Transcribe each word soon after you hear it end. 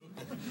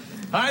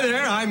Hi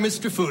there, I'm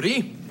Mr.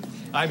 Foodie.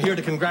 I'm here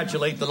to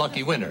congratulate the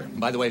lucky winner.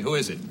 By the way, who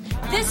is it?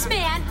 This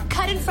man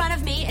cut in front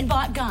of me and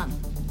bought gum.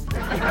 All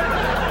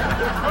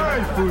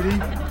right, Foodie.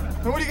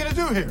 Now what are you going to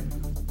do here?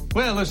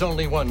 Well, there's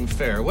only one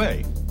fair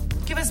way.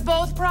 Give us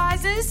both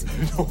prizes?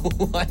 No,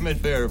 I meant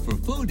fair for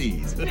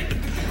foodies.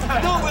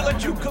 No, we'll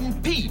let you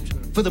compete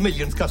for the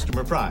millionth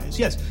customer prize.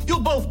 Yes,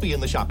 you'll both be in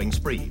the shopping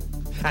spree.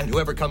 And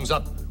whoever comes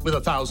up with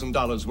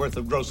 $1,000 worth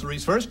of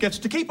groceries first gets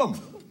to keep them.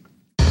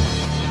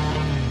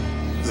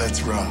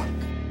 Let's rock.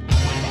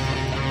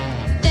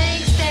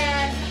 Thanks,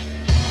 Dad.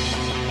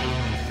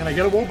 Can I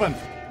get a whooping?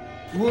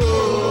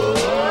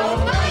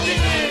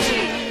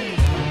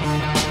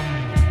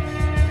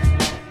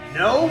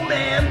 No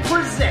Man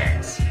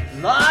presents,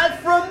 live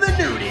from the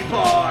nudie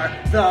bar,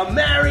 the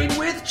Married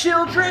with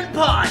Children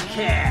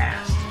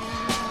podcast.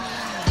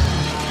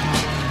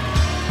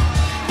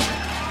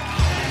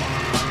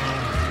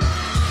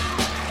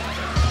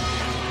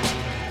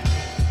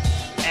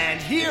 And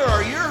here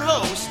are your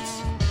hosts,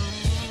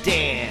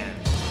 Dan,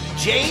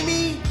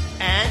 Jamie,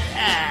 and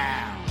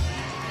Al.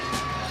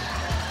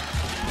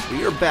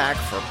 We are back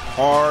for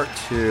part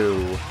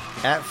 2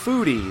 at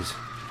Foodies,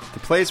 the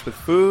place with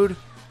food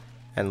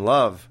and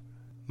love.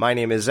 My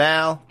name is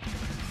Al.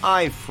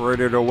 I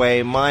frittered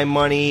away my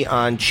money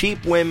on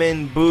cheap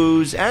women,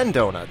 booze, and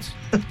donuts.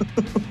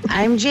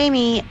 I'm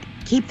Jamie.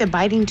 Keep the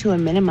biting to a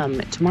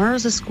minimum.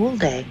 Tomorrow's a school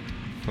day.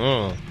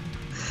 And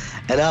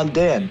I'm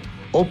Dan.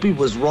 Opie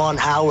was Ron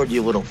Howard,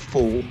 you little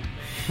fool.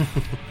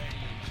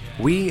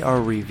 We are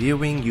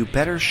reviewing You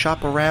Better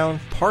Shop Around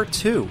Part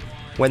 2.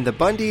 When the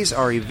Bundys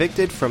are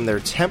evicted from their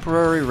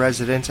temporary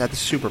residence at the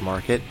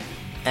supermarket,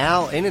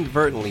 Al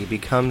inadvertently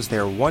becomes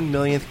their 1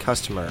 millionth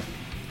customer,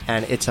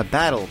 and it's a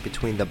battle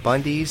between the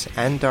Bundys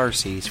and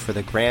Darcys for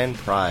the grand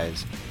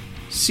prize.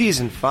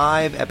 Season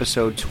 5,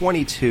 Episode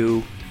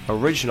 22,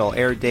 original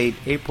air date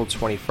April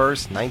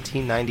 21st,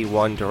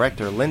 1991,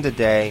 director Linda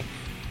Day,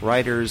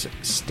 writers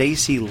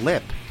Stacy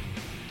Lipp.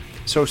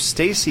 So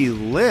Stacy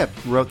Lipp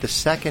wrote the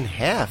second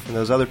half, and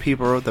those other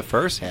people wrote the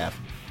first half.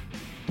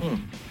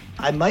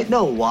 I might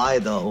know why,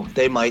 though.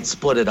 They might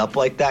split it up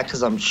like that,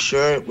 because I'm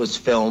sure it was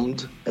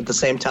filmed at the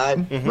same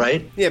time,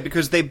 right? Yeah,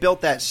 because they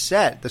built that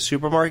set, the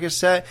supermarket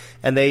set,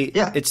 and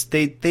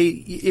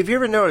if you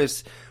ever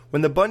noticed,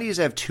 when the Bundys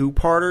have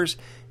two-parters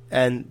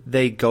and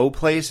they go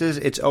places,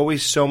 it's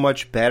always so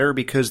much better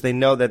because they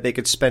know that they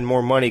could spend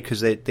more money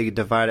because they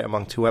divide it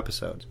among 2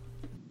 episodes.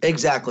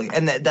 Exactly,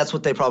 and that's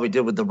what they probably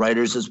did with the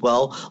writers as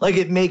well. Like,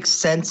 it makes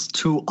sense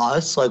to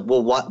us. Like,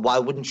 well, why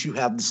wouldn't you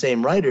have the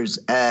same writers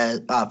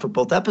for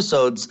both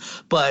episodes?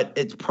 But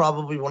it's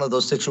probably one of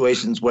those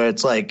situations where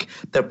it's like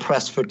they're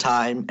pressed for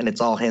time and it's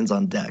all hands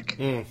on deck.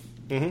 You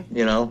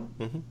know?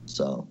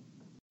 So.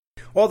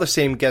 All the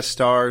same guest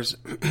stars,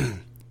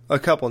 a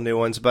couple new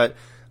ones, but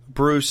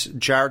Bruce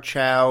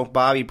Jarchow,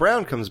 Bobby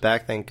Brown comes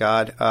back, thank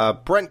God.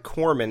 Brent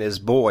Corman is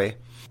Boy.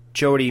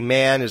 Jody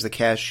Mann is the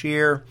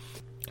cashier.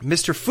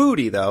 Mr.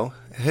 Foodie, though,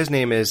 his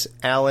name is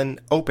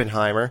Alan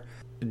Oppenheimer.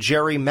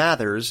 Jerry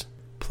Mathers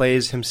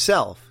plays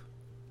himself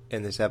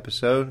in this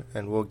episode,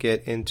 and we'll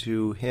get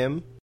into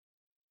him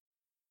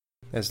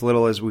as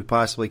little as we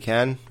possibly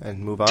can and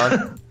move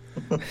on.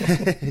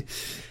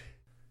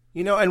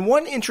 And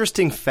one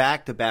interesting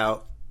fact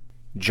about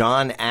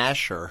John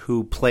Asher,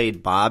 who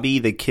played Bobby,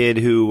 the kid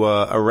who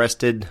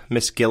arrested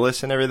Miss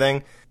Gillis and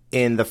everything,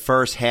 in the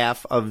first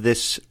half of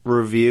this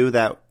review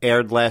that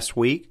aired last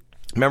week.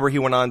 Remember he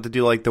went on to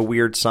do like the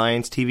Weird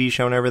Science TV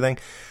show and everything?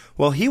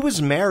 Well, he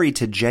was married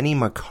to Jenny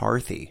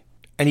McCarthy.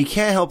 And you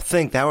can't help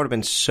think that would have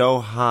been so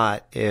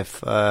hot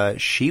if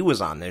she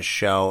was on this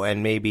show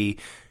and maybe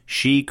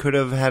she could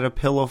have had a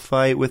pillow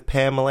fight with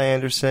Pamela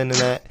Anderson in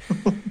that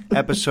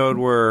episode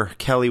where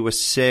Kelly was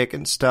sick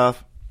and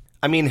stuff.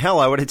 I mean, hell,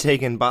 I would have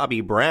taken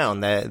Bobby Brown,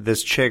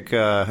 this chick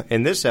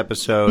in this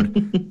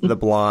episode, the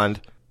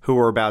blonde, who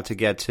we're about to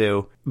get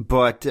to.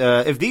 But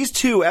if these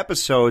 2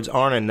 episodes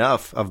aren't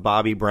enough of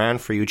Bobby Brown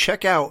for you,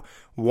 check out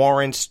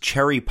Warrant's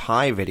Cherry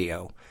Pie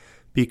video,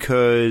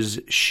 because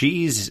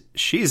she's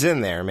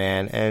in there,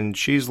 man, and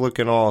she's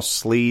looking all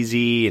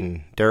sleazy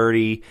and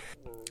dirty.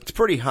 It's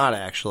pretty hot,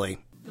 actually.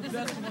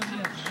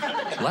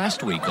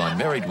 Last week on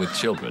Married with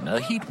Children, a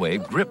heat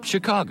wave gripped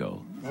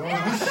Chicago.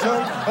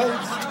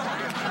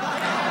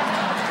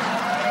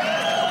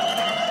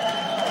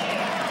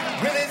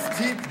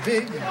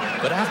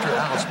 But after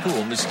Al's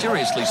pool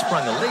mysteriously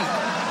sprung a leak,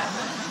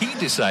 he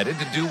decided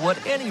to do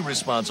what any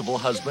responsible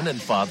husband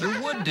and father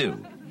would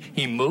do.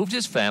 He moved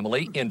his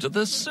family into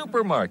the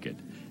supermarket.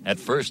 At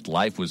first,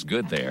 life was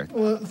good there.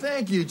 Well,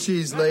 thank you,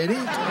 cheese lady.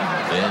 Then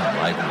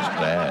life was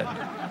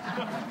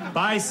bad.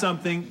 Buy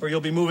something or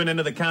you'll be moving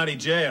into the county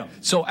jail.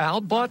 So Al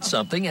bought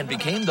something and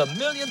became the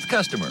millionth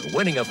customer,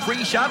 winning a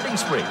free shopping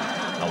spree.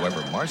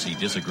 However, Marcy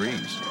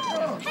disagrees.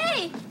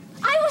 Hey,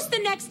 I was the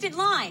next in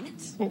line.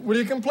 What are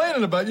you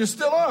complaining about? You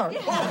still are.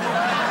 It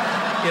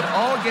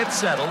all gets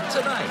settled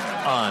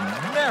tonight on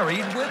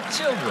Married with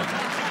Children.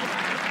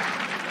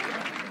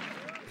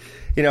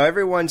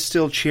 Everyone's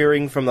still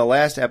cheering from the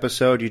last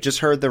episode. You just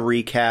heard the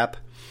recap.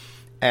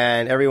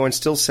 And everyone's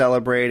still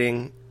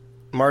celebrating.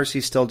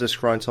 Marcy's still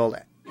disgruntled.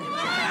 Oh,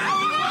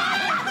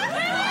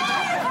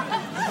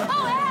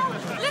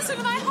 Al, listen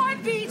to my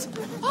heartbeat.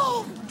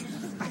 Oh.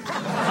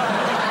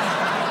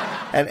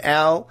 And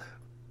Al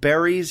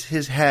buries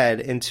his head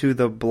into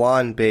the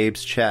blonde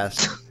babe's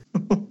chest.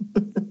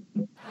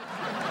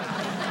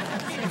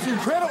 It's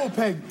incredible,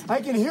 Peg. I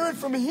can hear it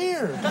from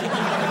here.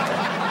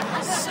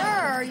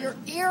 Sir, your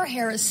ear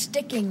hair is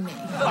sticking me.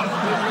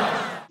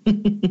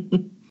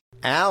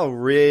 Al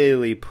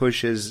really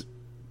pushes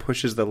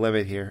the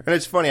limit here. And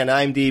it's funny, on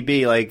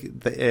IMDb, like,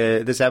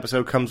 this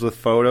episode comes with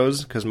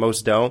photos, because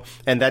most don't,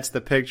 and that's the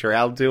picture,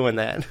 Al doing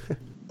that.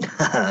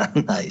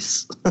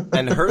 Nice.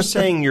 And her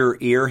saying your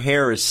ear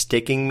hair is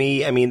sticking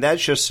me, I mean,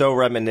 that's just so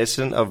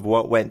reminiscent of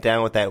what went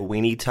down with that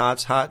Weenie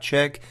Tots hot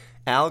chick.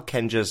 Al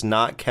can just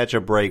not catch a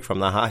break from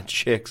the hot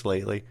chicks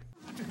lately.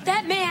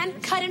 That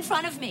man cut in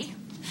front of me.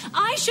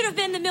 I should have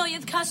been the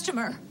millionth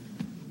customer.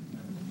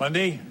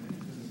 Bundy,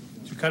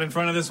 did you cut in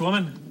front of this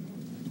woman?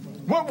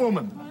 What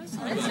woman?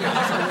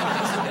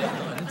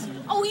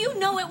 Oh, you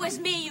know it was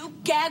me, you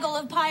gaggle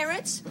of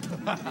pirates.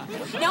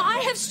 Now,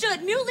 I have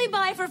stood mutely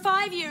by for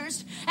 5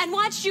 years and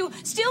watched you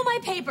steal my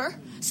paper,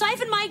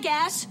 siphon my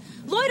gas,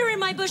 loiter in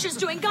my bushes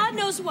doing God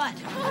knows what.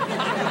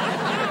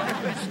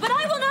 But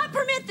I will not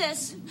permit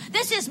this.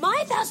 This is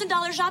my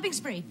 $1,000 shopping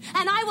spree,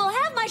 and I will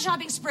have my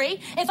shopping spree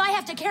if I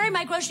have to carry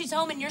my groceries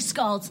home in your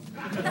skulls.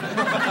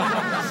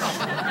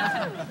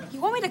 You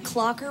want me to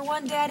clock her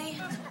one, Daddy?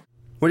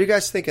 What do you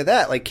guys think of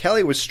that? Like,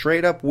 Kelly was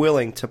straight up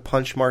willing to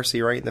punch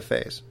Marcy right in the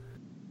face.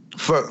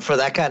 For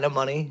that kind of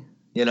money,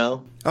 you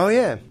know? Oh,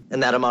 yeah.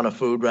 And that amount of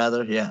food,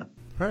 rather, yeah.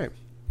 Right.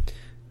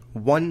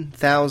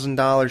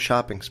 $1,000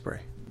 shopping spree.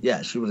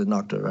 Yeah, she would have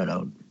knocked her right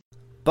out.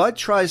 Bud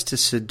tries to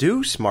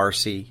seduce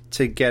Marcy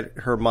to get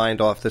her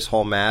mind off this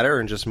whole matter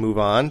and just move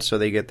on so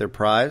they get their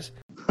prize.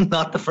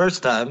 Not the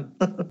first time.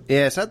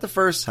 Yeah, it's not the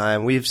first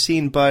time. We've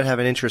seen Bud have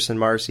an interest in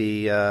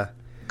Marcy a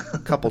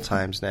couple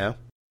times now.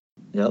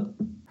 Yep.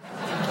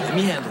 Let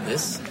me handle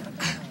this.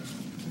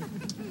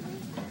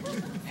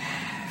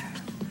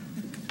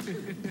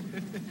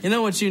 You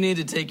know what you need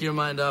to take your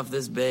mind off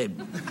this babe?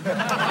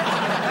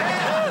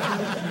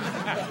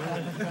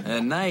 A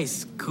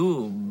nice,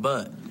 cool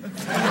butt.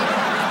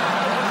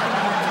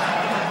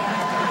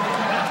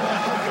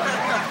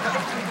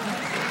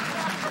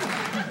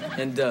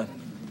 And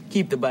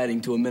keep the biting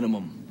to a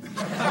minimum.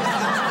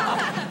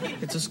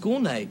 It's a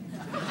school night.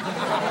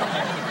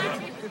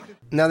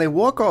 Now they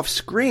walk off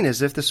screen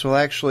as if this will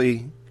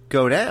actually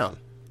go down.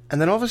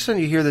 And then all of a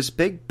sudden you hear this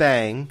big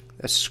bang,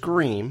 a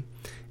scream,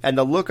 and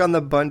the look on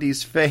the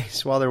Bundy's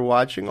face while they're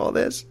watching all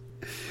this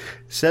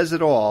says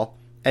it all.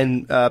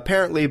 And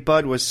apparently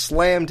Bud was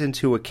slammed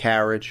into a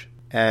carriage,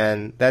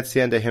 and that's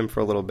the end of him for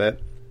a little bit.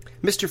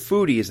 Mr.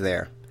 Foodie is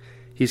there.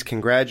 He's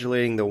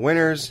congratulating the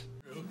winners.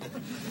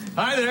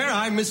 Hi there,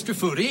 I'm Mr.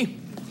 Foodie.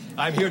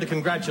 I'm here to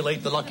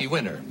congratulate the lucky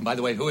winner. By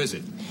the way, who is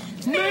it?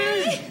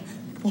 Me!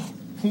 Oh,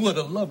 what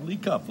a lovely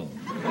couple.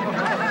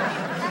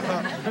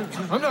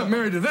 I'm not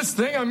married to this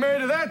thing, I'm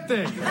married to that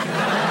thing.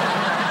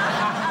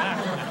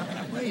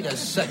 Wait a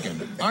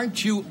second.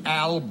 Aren't you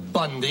Al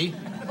Bundy?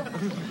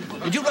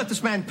 Did you let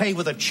this man pay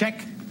with a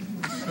check?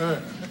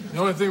 The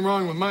only thing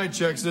wrong with my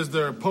checks is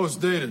they're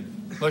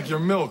post-dated, like your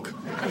milk.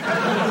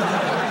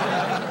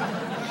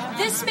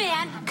 This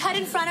man cut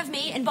in front of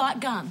me and bought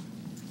gum.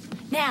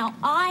 Now,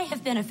 I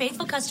have been a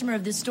faithful customer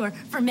of this store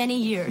for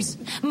many years.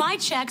 My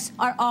checks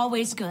are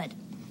always good.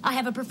 I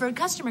have a preferred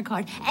customer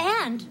card,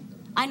 and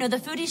I know the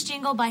Foodies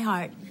jingle by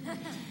heart.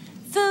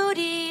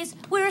 Foodies,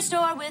 we're a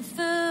store with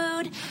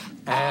food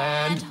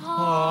and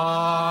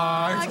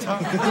heart.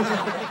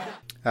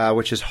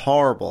 Which is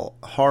horrible,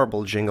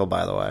 horrible jingle,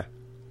 by the way.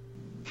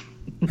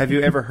 Have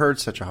you ever heard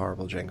such a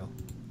horrible jingle?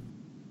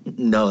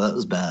 No, that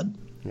was bad.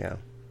 Yeah.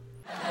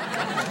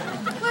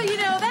 Well, you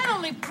know, that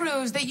only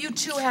proves that you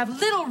two have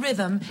little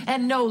rhythm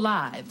and no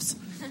lives.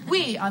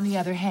 We, on the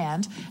other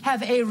hand,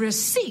 have a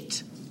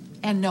receipt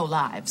and no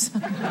lives.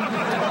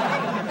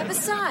 And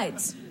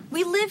besides,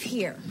 we live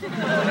here.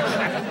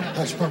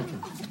 Hush,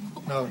 Pumpkin.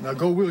 Now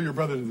go wheel your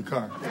brother to the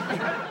car.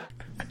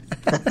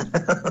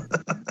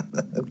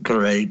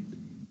 Great.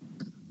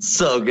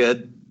 So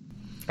good.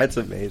 That's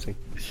amazing.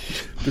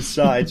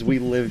 Besides, we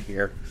live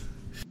here.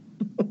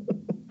 All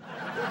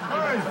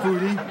right,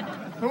 Foodie.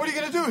 Now what are you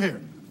going to do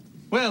here?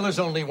 Well, there's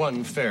only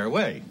one fair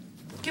way.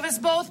 Give us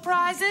both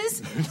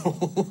prizes?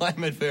 No, I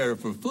meant fair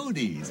for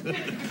foodies.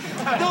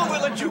 No,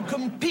 we'll let you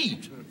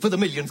compete for the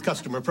millionth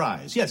customer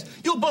prize. Yes,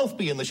 you'll both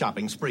be in the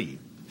shopping spree.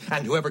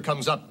 And whoever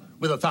comes up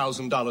with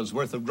 $1,000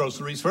 worth of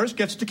groceries first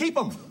gets to keep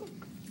them.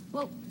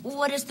 Well,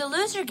 what does the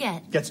loser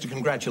get? Gets to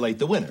congratulate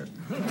the winner.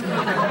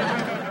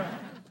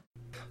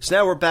 So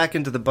now we're back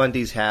into the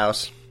Bundy's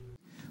house.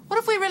 What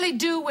if we really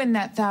do win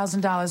that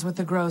 $1,000 worth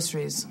of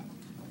groceries?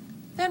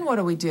 Then what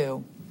do we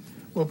do?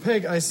 Well,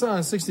 Peg, I saw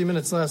in 60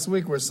 Minutes last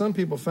week where some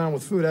people found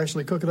with food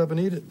actually cook it up and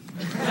eat it.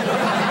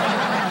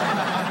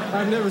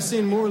 I've never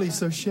seen Morley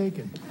so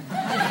shaken.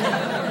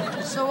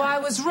 So I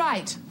was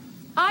right.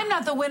 I'm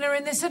not the winner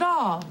in this at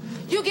all.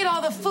 You get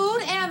all the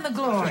food and the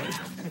glory.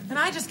 And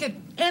I just get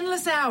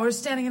endless hours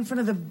standing in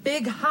front of the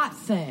big hot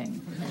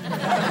thing.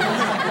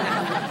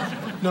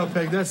 No,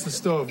 Peg, that's the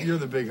stove. You're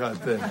the big hot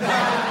thing.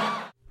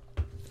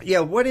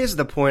 Yeah, what is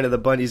the point of the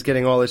Bundys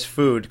getting all this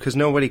food? Because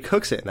nobody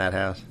cooks it in that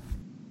house.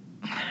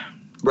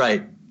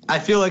 Right. I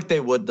feel like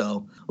they would,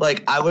 though.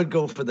 Like, I would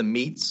go for the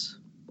meats,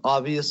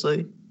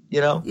 obviously,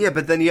 you know? Yeah,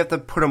 but then you have to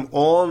put them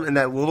all in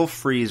that little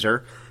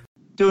freezer.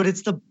 Dude,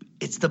 it's the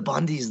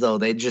Bundys, though.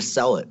 They just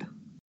sell it.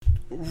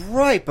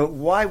 Right, but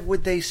why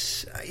would they...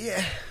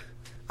 Yeah,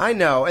 I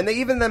know. And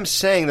even them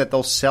saying that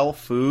they'll sell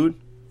food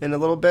in a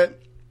little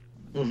bit.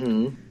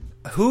 Mm-hmm.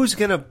 Who's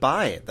going to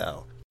buy it,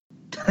 though?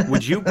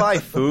 Would you buy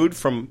food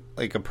from,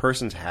 like, a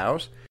person's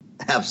house?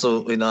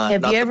 Absolutely not.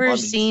 Have Not you the ever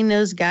Bundys. seen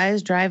those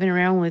guys driving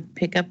around with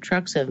pickup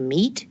trucks of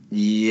meat?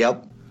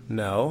 Yep.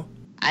 No.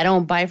 I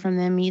don't buy from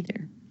them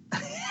either.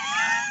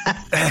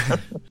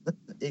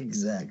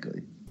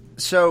 Exactly.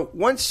 So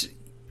once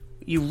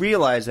you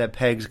realize that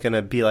Peg's going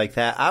to be like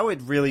that, I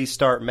would really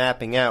start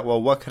mapping out,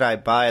 well, what could I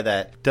buy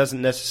that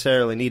doesn't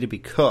necessarily need to be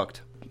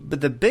cooked?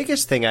 But the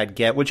biggest thing I'd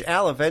get, which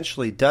Al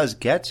eventually does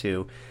get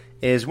to,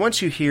 is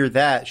once you hear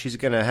that she's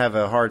going to have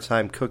a hard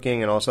time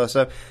cooking and all that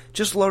stuff,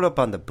 just load up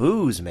on the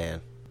booze,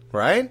 man.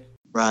 Right?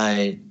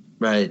 Right.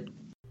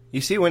 You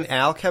see when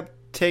Al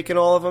kept taking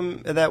all of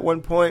them at that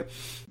one point?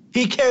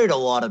 He carried a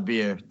lot of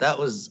beer.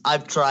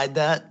 I've tried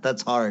that.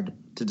 That's hard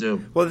to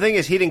do. Well, the thing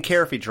is, he didn't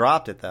care if he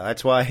dropped it, though.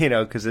 That's why,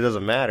 because it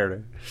doesn't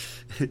matter.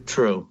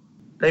 True.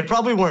 They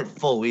probably weren't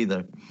full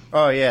either.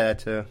 Oh, yeah, that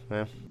too.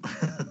 Yeah.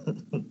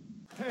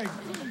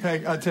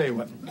 Peg, I'll tell you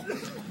what.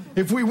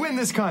 If we win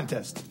this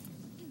contest,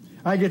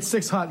 I get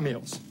 6 hot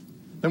meals.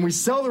 Then we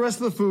sell the rest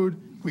of the food,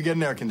 we get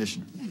an air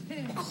conditioner.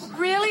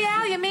 Really,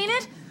 Al? You mean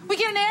it? We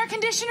get an air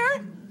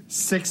conditioner?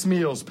 6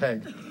 meals,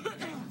 Peg.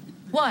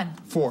 1.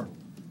 4.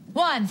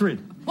 1. 3.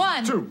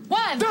 1. 2.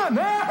 1. Done!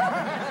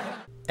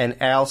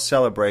 And Al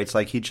celebrates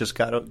like he just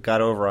got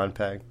over on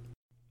Peg.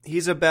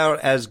 He's about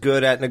as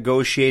good at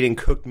negotiating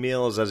cooked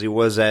meals as he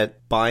was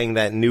at buying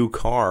that new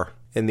car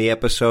in the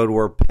episode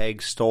where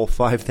Peg stole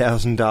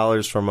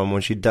 $5,000 from him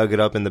when she dug it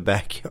up in the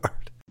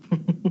backyard.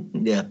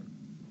 Yeah.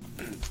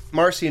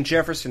 Marcy and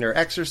Jefferson are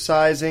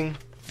exercising.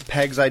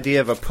 Peg's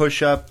idea of a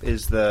push-up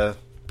is the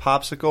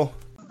popsicle.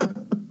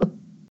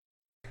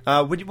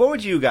 What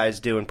would you guys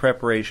do in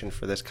preparation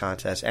for this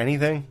contest?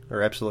 Anything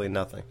or absolutely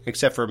nothing?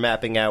 Except for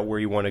mapping out where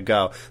you want to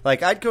go.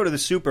 Like, I'd go to the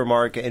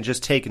supermarket and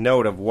just take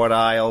note of what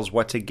aisles,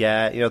 what to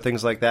get,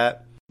 things like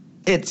that.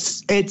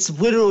 It's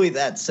literally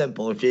that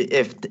simple.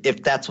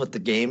 If that's what the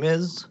game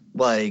is,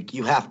 like,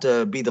 you have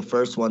to be the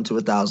first one to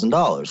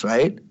 $1,000,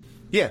 right?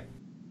 Yeah.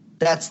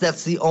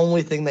 That's the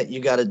only thing that you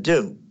got to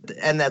do.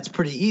 And that's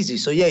pretty easy.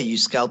 So, yeah, you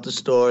scout the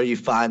store, you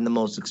find the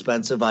most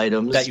expensive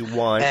items. That you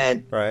want,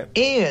 right.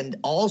 And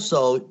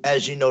also,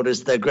 as you notice,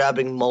 they're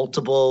grabbing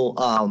multiple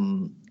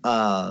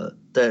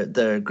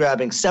they're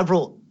grabbing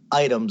several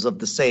items of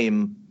the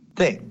same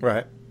thing.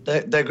 Right.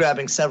 They're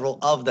grabbing several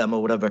of them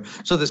or whatever.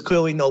 So there's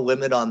clearly no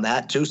limit on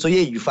that, too. So,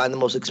 yeah, you find the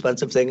most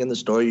expensive thing in the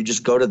store. You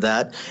just go to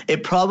that.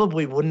 It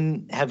probably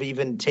wouldn't have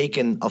even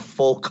taken a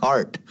full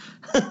cart.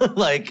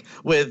 Like,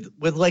 with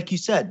like you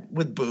said,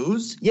 with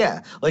booze,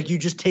 yeah. Like, you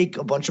just take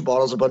a bunch of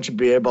bottles, a bunch of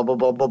beer, blah, blah,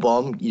 blah, blah,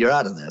 blah. You're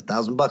out of there.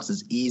 $1,000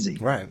 is easy.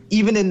 Right.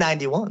 Even in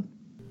 91.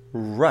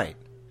 Right.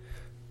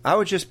 I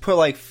would just put,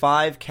 like,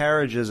 5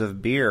 carriages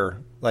of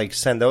beer, like,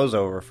 send those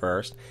over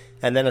first,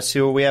 and then I'll see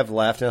what we have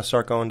left, and I'll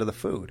start going to the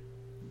food.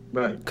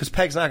 Right. Because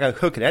Peg's not going to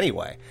cook it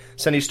anyway.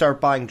 So then you start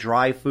buying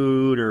dry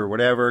food or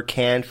whatever,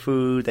 canned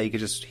food that you could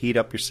just heat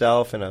up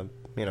yourself in a,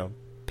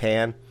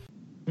 pan.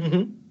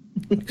 Mm-hmm.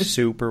 Like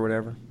soup or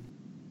whatever.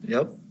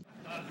 Yep.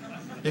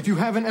 If you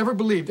haven't ever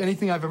believed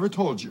anything I've ever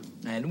told you.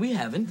 And we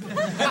haven't.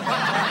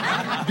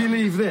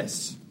 Believe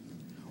this.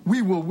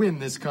 We will win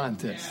this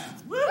contest.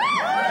 We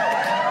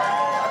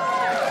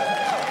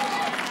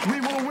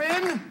will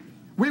win.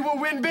 We will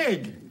win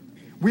big.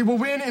 We will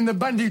win in the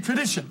Bundy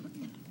tradition.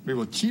 We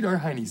will cheat our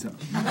heinies up.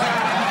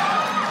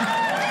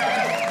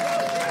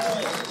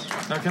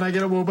 Now, can I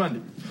get a Whoa Bundy?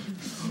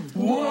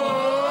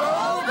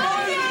 Whoa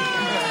Bundy!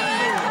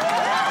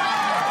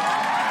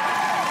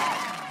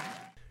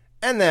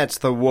 And that's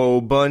the Whoa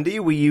Bundy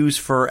we use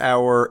for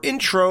our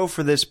intro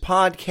for this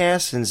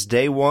podcast since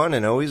day one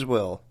and always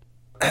will.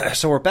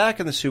 So we're back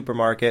in the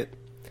supermarket.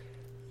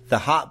 The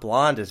hot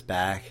blonde is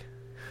back.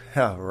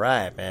 All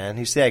right, man.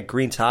 You see that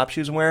green top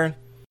she was wearing?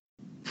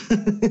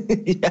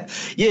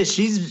 Yeah,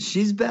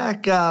 she's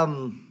back.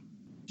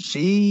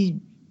 She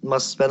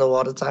must spend a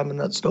lot of time in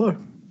that store.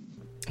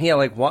 Yeah,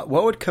 like what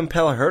would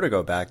compel her to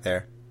go back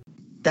there?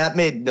 That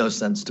made no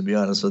sense, to be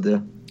honest with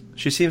you.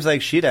 She seems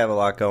like she'd have a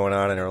lot going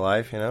on in her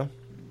life,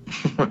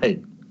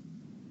 Right.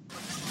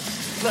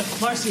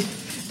 Look, Marcy,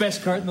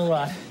 best cart in the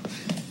lot.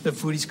 The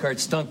foodies cart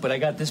stunk, but I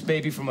got this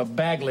baby from a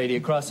bag lady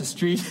across the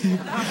street.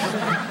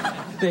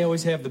 They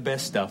always have the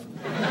best stuff.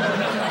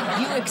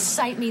 You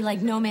excite me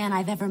like no man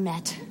I've ever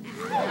met.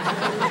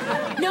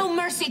 No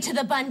mercy to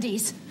the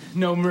Bundys.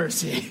 No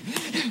mercy.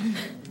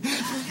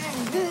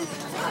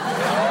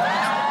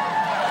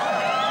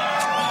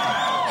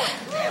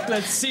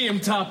 Let's see him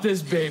top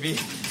this baby.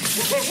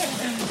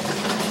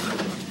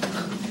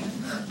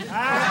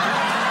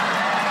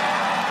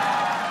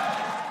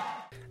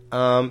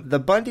 The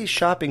Bundy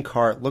shopping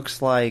cart looks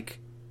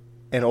like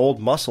an old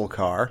muscle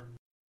car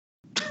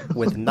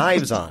with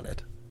knives on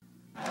it.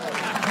 Excuse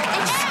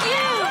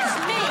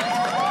me!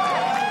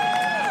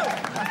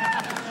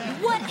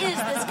 What is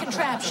this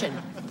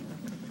contraption?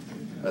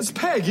 That's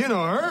Peg, you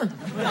know her.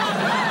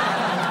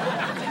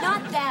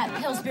 Not that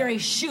Pillsbury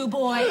shoe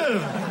boy.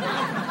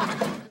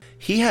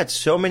 He had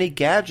so many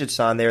gadgets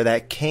on there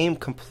that came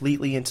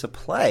completely into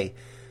play.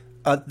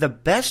 The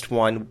best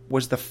one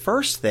was the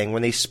first thing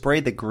when they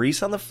sprayed the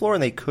grease on the floor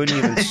and they couldn't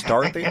even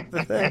start the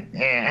thing.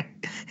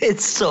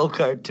 It's so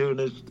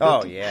cartoonish.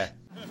 Oh, yeah.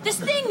 This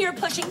thing you're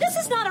pushing, this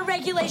is not a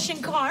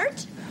regulation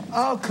cart.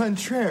 Au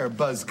contraire,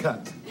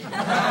 Buzzcut.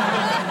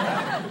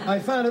 I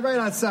found it right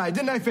outside,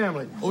 didn't I,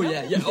 family? Oh,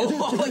 yeah.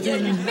 Oh, yeah.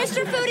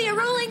 Mr. Foodie, a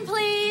ruling,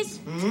 please.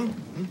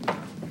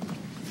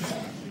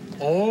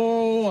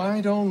 Oh, I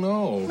don't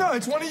know. No,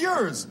 it's one of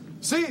yours.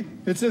 See?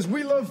 It says,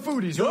 "We love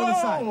foodies" right on the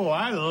side. Oh,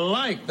 I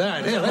like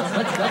that. Here, let's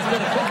get a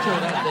picture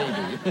of that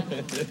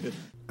baby.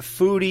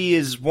 Foodie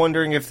is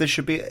wondering if this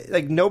should be...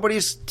 Like,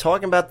 nobody's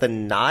talking about the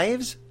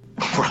knives?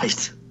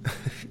 Right.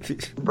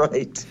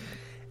 Right.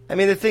 I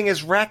mean, the thing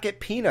is Racket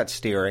Peanut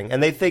steering,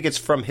 and they think it's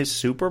from his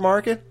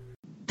supermarket?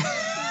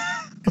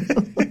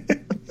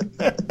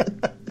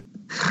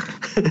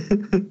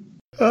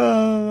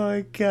 Oh,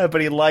 my God.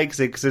 But he likes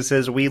it because it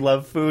says, "We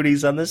love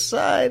foodies" on the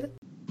side.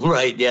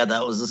 Right, yeah,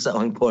 that was the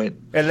selling point.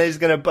 And then he's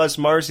going to bust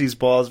Marcy's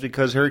balls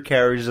because her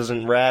carriage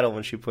doesn't rattle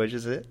when she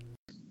pushes it.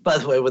 By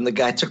the way, when the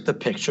guy took the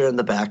picture in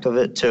the back of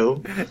it,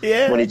 too.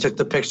 Yeah. When he took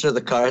the picture of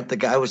the cart, the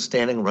guy was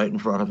standing right in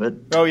front of it.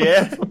 Oh,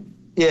 yeah?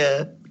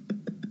 Yeah.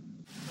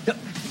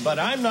 But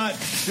I'm not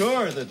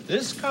sure that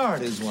this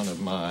card is one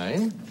of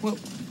mine. Well,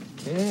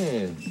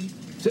 yeah.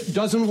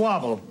 Doesn't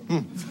wobble.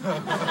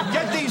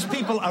 Get these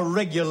people a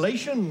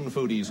regulation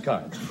Foodies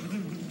card.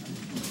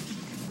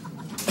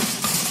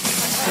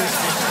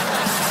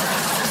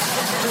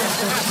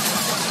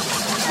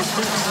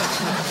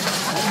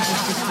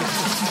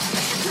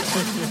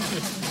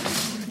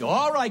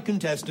 All right,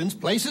 contestants,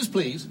 places,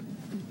 please.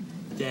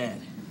 Dad,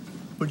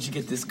 where'd you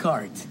get this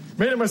cart?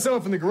 Made it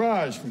myself in the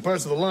garage from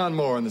parts of the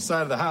lawnmower on the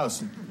side of the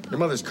house and your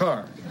mother's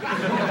car.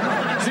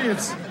 See,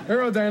 it's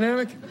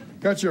aerodynamic,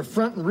 got your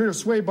front and rear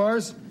sway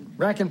bars,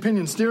 rack and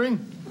pinion steering,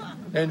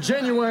 and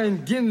genuine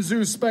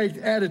Ginzu spiked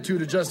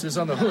attitude adjusters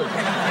on the hood.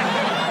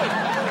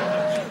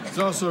 It's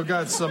also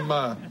got some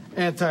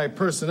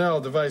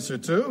anti-personnel device or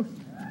two.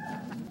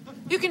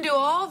 You can do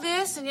all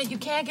this, and yet you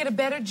can't get a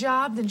better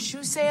job than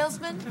shoe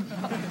salesman?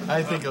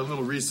 I think a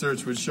little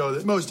research would show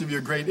that most of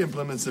your great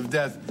implements of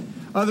death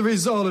are the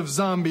result of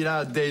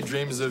zombied-out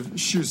daydreams of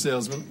shoe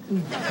salesmen.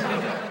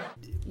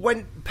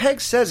 When Peg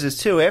says this,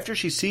 too, after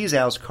she sees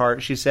Al's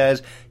cart, she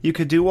says, "You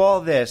could do all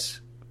this,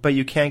 but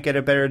you can't get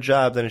a better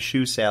job than a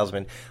shoe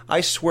salesman."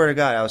 I swear to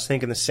God, I was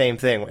thinking the same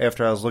thing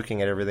after I was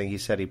looking at everything he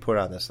said he put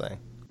on this thing.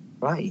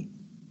 Right.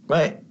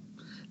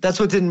 That's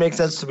what didn't make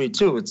sense to me,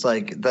 too. It's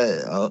like,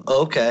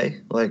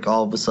 okay, like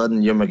all of a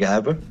sudden you're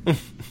MacGyver.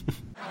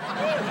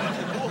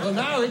 Well,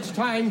 now it's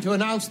time to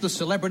announce the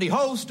celebrity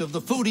host of the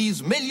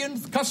Foodies'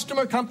 millionth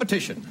customer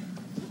competition.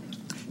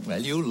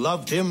 Well, you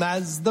loved him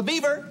as the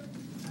Beaver.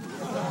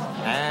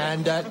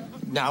 And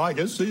now I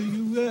just see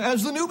you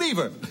as the new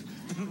Beaver.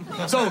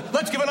 So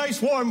let's give a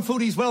nice warm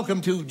Foodies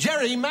welcome to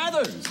Jerry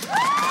Mathers.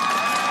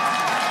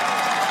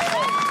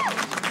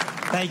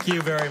 Thank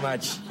you very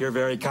much. You're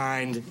very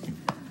kind.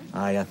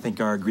 I think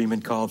our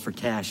agreement called for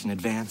cash in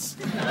advance.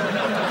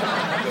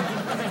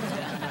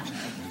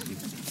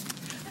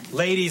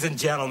 Ladies and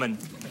gentlemen,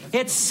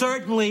 it's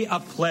certainly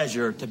a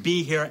pleasure to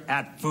be here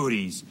at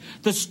Foodies,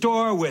 the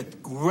store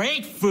with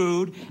great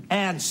food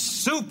and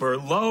super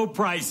low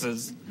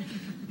prices.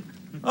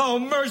 Oh,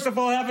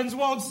 merciful heavens,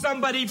 won't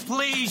somebody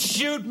please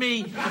shoot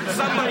me?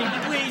 Somebody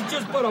please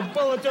just put a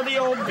bullet to the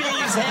old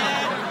bee's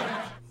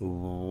head.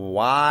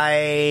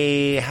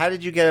 Why? How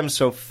did you get him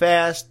so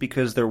fast?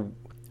 Because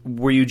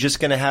were you just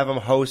going to have him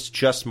host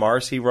just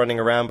Marcy running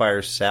around by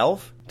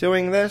herself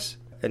doing this?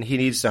 And he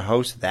needs to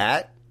host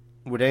that?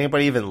 Would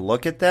anybody even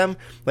look at them?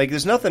 Like,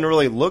 there's nothing to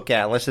really look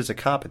at unless it's a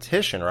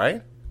competition,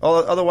 right?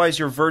 Otherwise,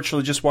 you're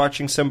virtually just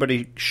watching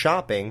somebody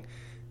shopping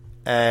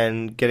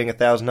and getting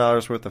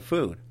 $1,000 worth of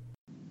food.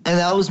 And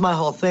that was my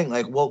whole thing.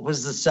 Like, what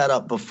was the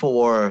setup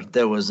before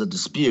there was a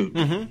dispute?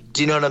 Mm-hmm.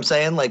 Do you know what I'm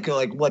saying? Like,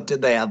 what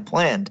did they have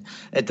planned?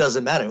 It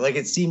doesn't matter. Like,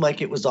 it seemed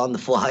like it was on the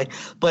fly.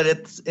 But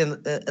it's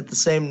at the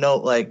same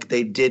note, like,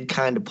 they did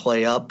kind of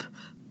play up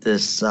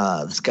this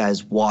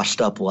guy's washed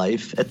up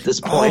life at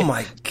this point. Oh,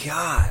 my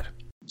God.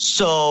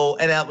 So,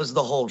 and that was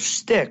the whole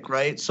shtick,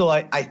 right? So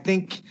I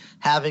think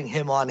having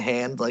him on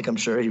hand, like, I'm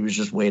sure he was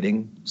just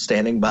waiting,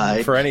 standing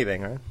by. For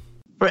anything, right?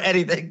 For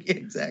anything,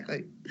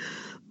 exactly.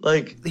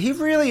 Like, he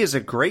really is a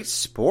great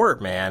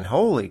sport, man.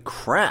 Holy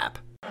crap.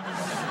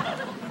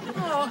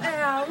 Oh,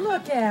 Al,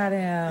 look at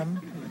him.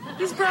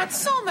 He's brought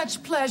so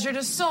much pleasure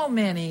to so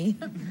many.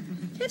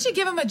 Can't you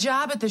give him a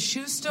job at the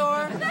shoe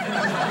store?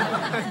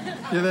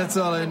 Yeah, that's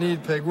all I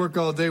need, Peg. Work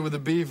all day with a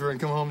beaver and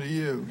come home to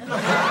you.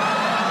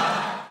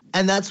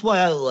 And that's why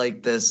I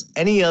like this.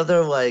 Any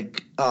other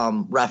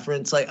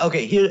reference,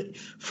 okay, here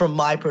from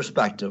my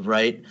perspective,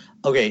 right?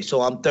 Okay,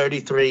 so I'm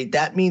 33.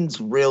 That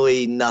means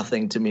really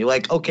nothing to me.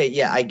 Okay,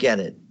 yeah, I get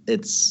it.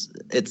 It's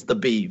the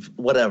beef,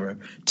 whatever.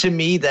 To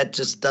me, that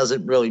just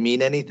doesn't really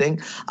mean anything.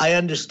 I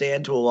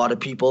understand to a lot of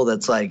people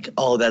that's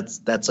oh,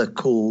 that's a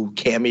cool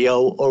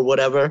cameo or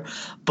whatever.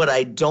 But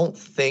I don't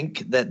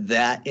think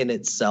that in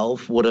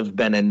itself would have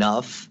been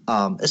enough,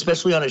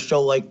 especially on a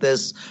show like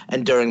this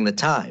and during the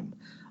time.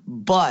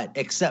 But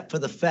except for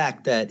the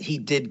fact that he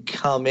did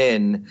come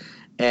in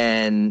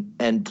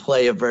and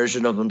play a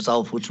version of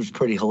himself, which was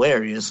pretty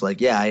hilarious.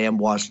 Yeah, I am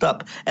washed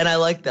up. And I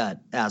like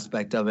that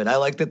aspect of it. I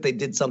like that they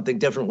did something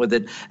different with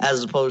it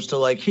as opposed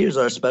to here's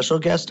our special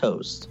guest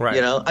host. Right.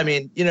 You know what I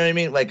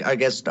mean? Our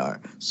guest star.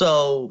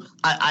 So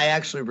I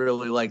actually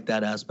really like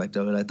that aspect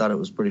of it. I thought it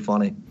was pretty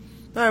funny.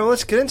 All right, well,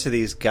 let's get into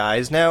these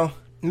guys. Now,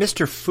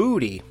 Mr.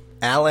 Foodie,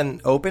 Alan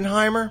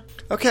Oppenheimer.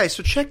 Okay,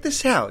 so check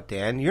this out,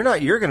 Dan. You're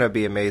going to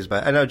be amazed by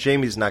it. I know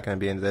Jamie's not going to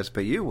be into this,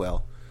 but you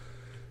will.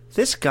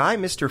 This guy,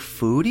 Mr.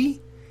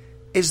 Foodie,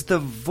 is the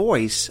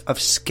voice of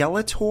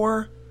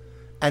Skeletor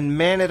and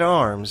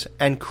Man-at-Arms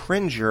and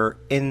Cringer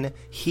in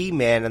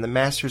He-Man and the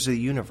Masters of the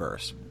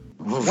Universe.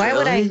 Why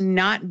would I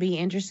not be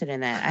interested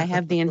in that? I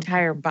have the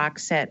entire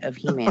box set of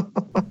He-Man.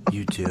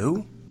 You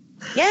do?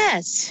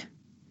 Yes.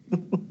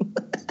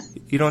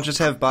 You don't just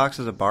have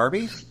boxes of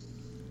Barbies?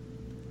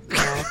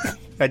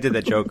 I did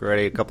that joke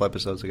already a couple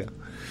episodes ago.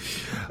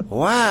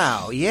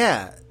 Wow,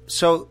 yeah.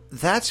 So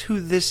that's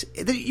who this...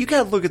 You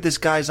gotta look at this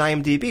guy's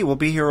IMDb. We'll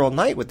be here all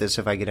night with this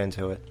if I get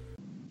into it.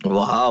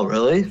 Wow,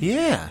 really?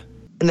 Yeah.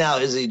 Now,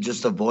 is he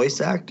just a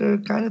voice actor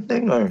kind of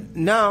thing, or...?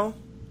 No.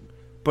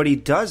 But he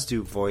does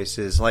do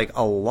voices,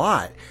 a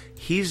lot.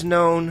 He's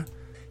known...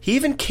 He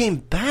even came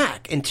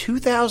back in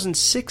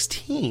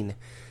 2016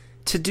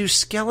 to do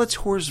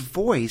Skeletor's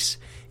voice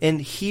in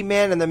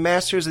He-Man and the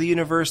Masters of the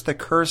Universe, The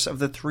Curse of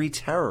the Three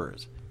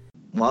Terrors.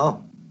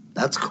 Wow,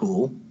 that's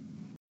cool.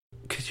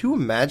 Could you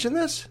imagine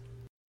this?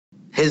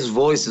 His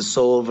voice is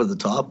so over the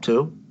top,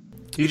 too.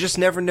 You just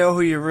never know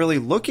who you're really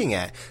looking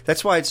at.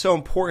 That's why it's so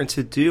important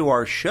to do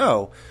our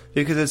show,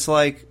 because it's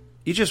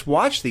you just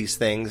watch these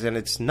things and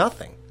it's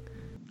nothing.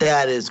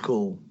 That is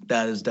cool.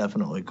 That is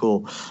definitely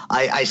cool.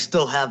 I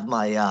still have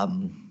my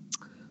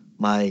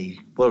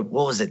what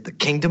was it? The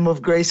Kingdom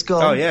of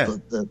Grayskull? Oh, yeah.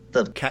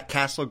 The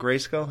Castle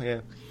Grayskull,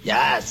 yeah.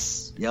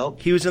 Yes. Yep.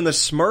 He was in the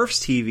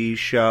Smurfs TV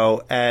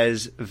show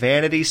as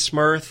Vanity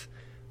Smurf,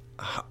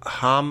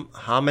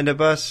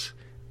 Hominibus,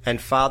 and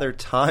Father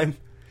Time.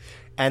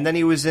 And then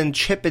he was in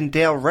Chip and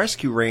Dale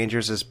Rescue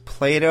Rangers as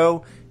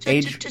Plato,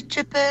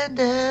 Chip and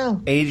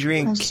Dale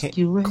Adrian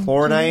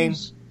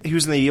Clordine. He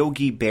was in the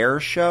Yogi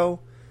Bear show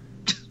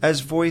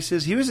as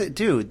voices. He was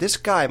dude, this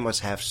guy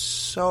must have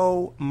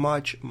so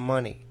much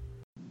money.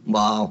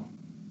 Wow.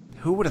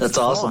 Who would have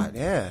thought? Awesome.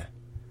 Yeah.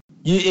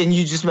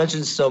 You just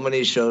mentioned so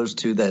many shows,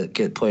 too, that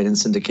get played in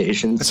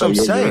syndication. That's what I'm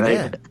saying, right?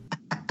 Yeah.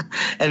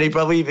 And he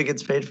probably even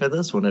gets paid for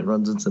this when it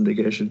runs in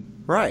syndication.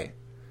 Right.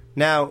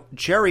 Now,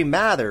 Jerry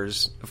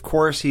Mathers, of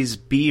course, he's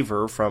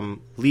Beaver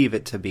from Leave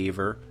It to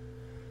Beaver.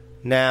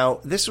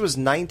 Now, this was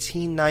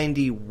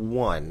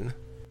 1991.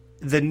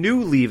 The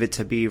new Leave It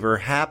to Beaver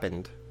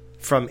happened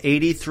from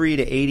 83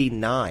 to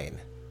 89.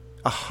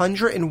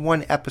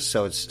 101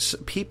 episodes.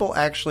 People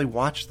actually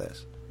watched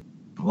this.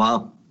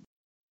 Wow.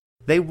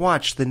 They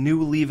watched the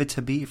new Leave It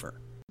to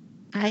Beaver.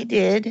 I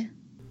did.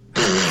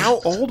 How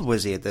old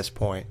was he at this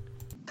point?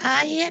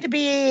 He had to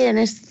be in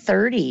his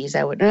 30s.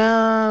 I would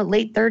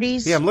late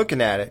 30s. Yeah, I'm looking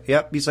at it.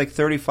 Yep, he's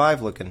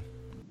 35 looking.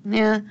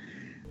 Yeah.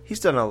 He's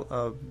done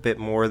a bit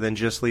more than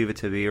just Leave It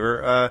to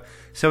Beaver.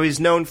 So he's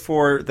known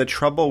for The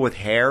Trouble with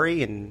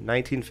Harry in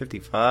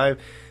 1955,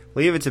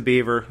 Leave It to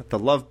Beaver, The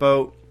Love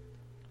Boat,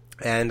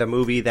 and a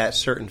movie, That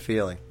Certain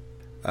Feeling.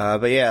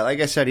 But yeah,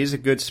 like I said, he's a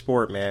good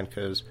sport, man,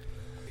 because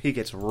he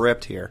gets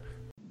ripped here.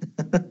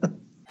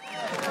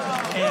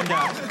 And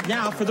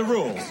now for the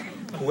rules.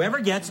 Whoever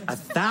gets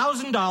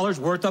 $1,000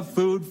 worth of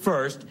food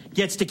first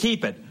gets to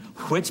keep it,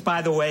 which,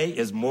 by the way,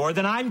 is more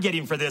than I'm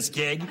getting for this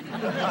gig.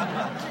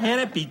 Can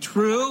it be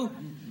true?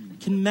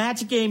 Can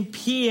Magic Game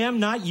PM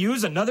not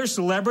use another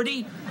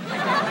celebrity?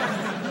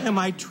 Am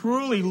I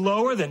truly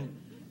lower than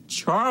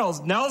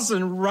Charles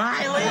Nelson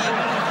Riley?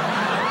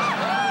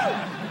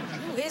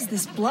 Who is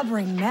this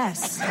blubbering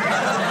mess?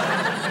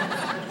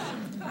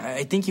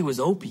 I think he was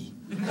Opie.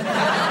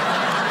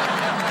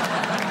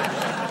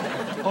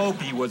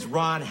 Opie was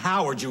Ron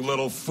Howard, you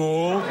little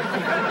fool.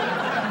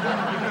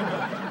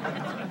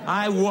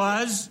 I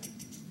was?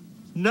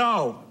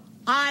 No,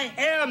 I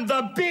am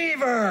the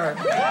Beaver!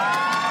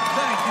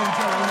 Thank you,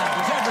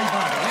 Joe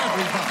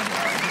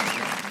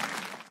Everybody.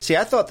 See,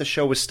 I thought the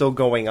show was still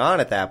going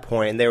on at that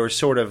point, and they were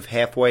sort of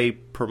halfway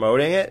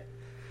promoting it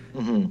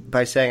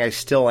by saying I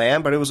still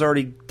am, but it was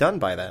already done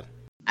by then.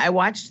 I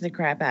watched the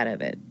crap out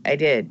of it. I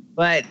did.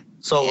 But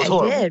so it was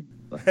horrible.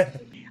 I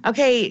did.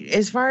 Okay,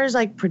 as far as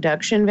like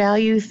production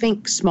value,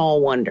 think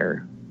Small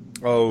Wonder.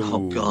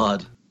 Oh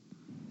God.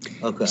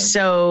 Okay.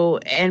 So,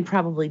 and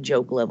probably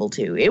joke level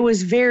too. It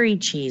was very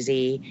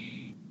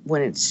cheesy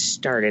when it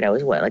started. I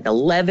was like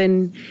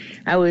 11.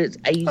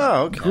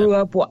 Grew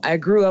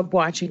up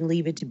watching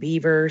Leave It to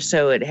Beaver,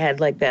 so it had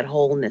like that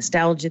whole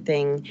nostalgia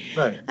thing.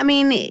 Right. I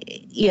mean,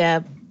 yeah,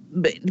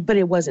 but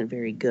it wasn't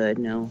very good.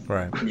 No.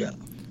 Right. Yeah.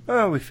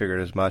 Oh, we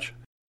figured as much.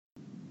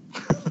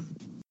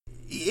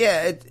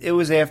 Yeah, it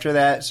was after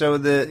that. So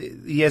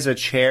he has a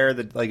chair,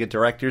 like a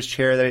director's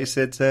chair that he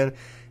sits in,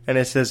 and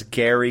it says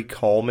Gary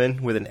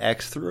Coleman with an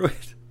X through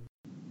it.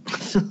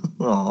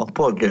 Oh,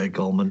 poor Gary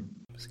Coleman.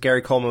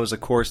 Gary Coleman was,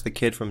 of course, the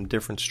kid from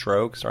Different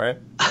Strokes, right?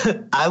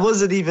 I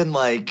wasn't even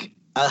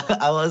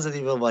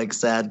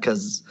sad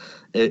because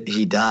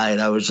he died.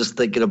 I was just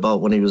thinking about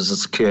when he was a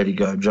security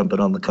guard jumping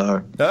on the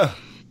car. Oh.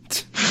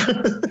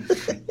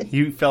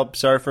 You felt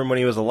sorry for him when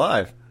he was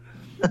alive.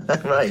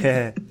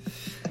 Right.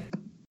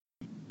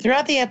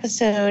 Throughout the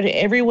episode,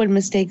 everyone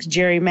mistakes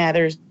Jerry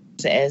Mathers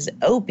as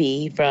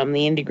Opie from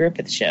the Andy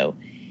Griffith Show,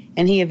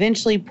 and he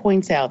eventually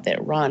points out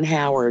that Ron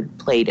Howard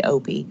played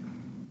Opie.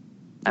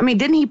 I mean,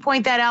 didn't he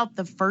point that out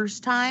the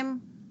first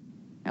time?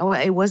 Oh,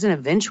 it wasn't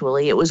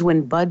eventually. It was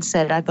when Bud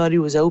said, I thought he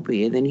was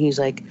Opie, and then he's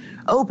like,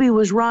 Opie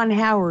was Ron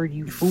Howard,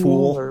 you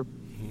fool.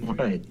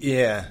 Right.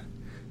 Yeah.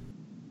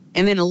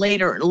 And then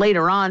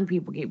later on,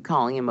 people keep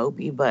calling him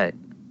Opie, but...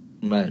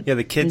 Right. Yeah,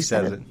 the kid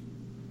says it.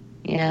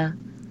 Yeah.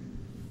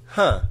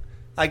 Huh.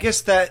 I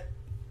guess that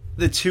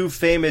the two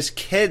famous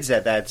kids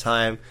at that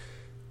time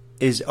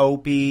is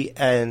Opie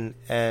and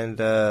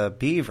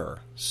Beaver.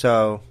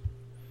 So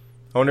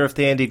I wonder if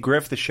the Andy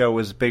Griffith Show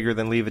was bigger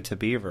than Leave It to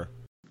Beaver.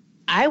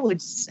 I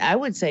would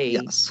say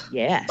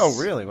yes. Oh,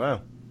 really?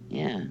 Wow.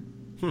 Yeah.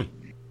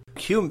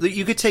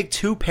 You could take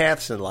two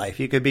paths in life.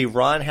 You could be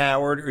Ron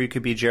Howard or you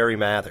could be Jerry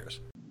Mathers.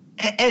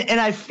 And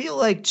I feel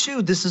like,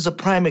 too, this is a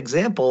prime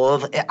example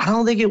of, I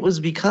don't think it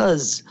was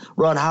because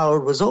Ron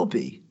Howard was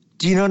Opie.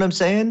 Do you know what I'm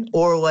saying?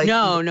 Or like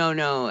No.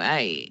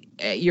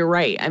 You're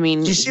right. I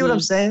mean, do you see what I'm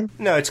saying?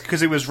 No, it's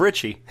because he was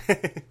Richie.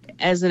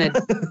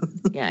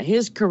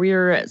 His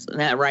career is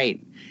that right.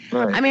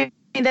 I mean,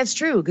 that's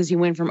true because he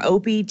went from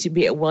Opie to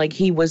be like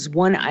he was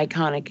one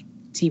iconic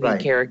TV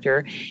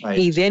character. Right.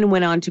 He then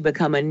went on to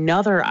become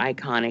another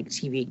iconic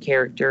TV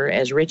character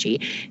as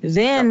Richie.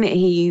 Then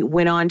he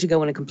went on to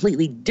go in a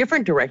completely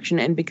different direction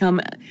and become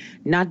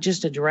not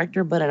just a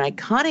director but an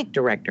iconic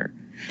director.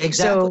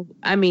 Exactly. So,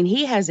 I mean,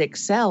 he has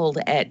excelled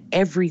at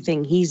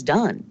everything he's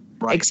done,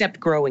 except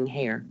growing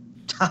hair.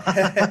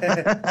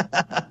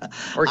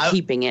 Or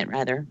keeping it,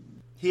 rather.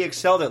 He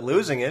excelled at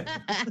losing it.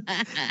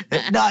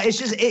 No, it's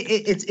just,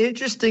 it's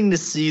interesting to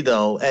see,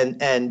 though,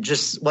 and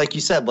just like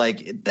you said,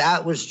 like,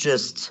 that was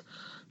just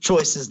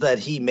choices that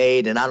he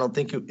made, and I don't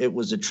think it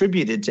was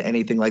attributed to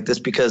anything like this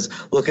because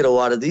look at a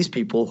lot of these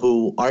people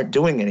who aren't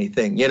doing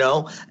anything, you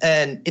know,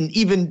 and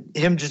even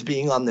him just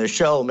being on their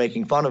show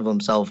making fun of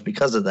himself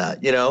because of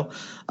that, you know.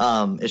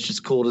 It's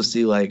just cool to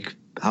see like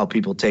how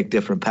people take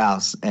different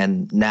paths,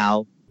 and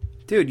now.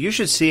 Dude, you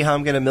should see how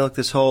I'm going to milk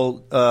this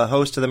whole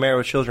Host of the Married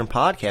with Children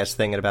podcast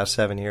thing in about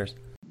 7 years.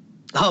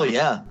 Oh,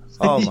 yeah.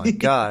 Oh, my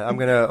God. I'm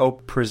going to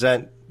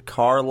present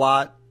car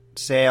lot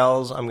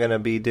sales. I'm going to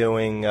be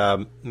doing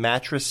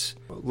mattress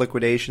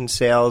liquidation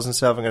sales and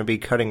stuff. I'm going to be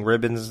cutting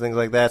ribbons and things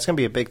like that. It's going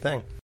to be a big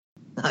thing.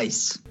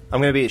 Nice.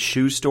 I'm going to be at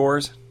shoe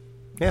stores.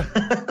 Yeah.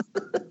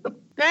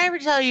 Did I ever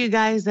tell you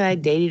guys that I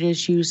dated a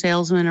shoe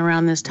salesman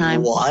around this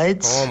time?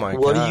 What? Oh, my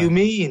God. What do you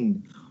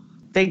mean?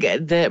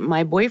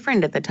 My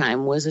boyfriend at the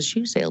time was a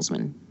shoe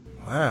salesman.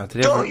 Wow.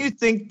 Don't you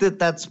think that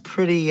that's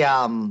pretty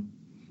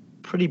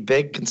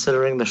big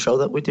considering the show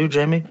that we do,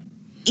 Jamie?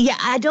 Yeah,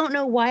 I don't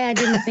know why I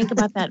didn't think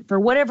about that. For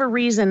whatever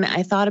reason,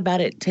 I thought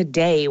about it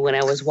today when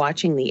I was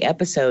watching the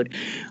episode.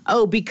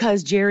 Oh,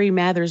 because Jerry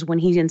Mathers, when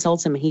he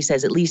insults him, he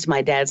says, at least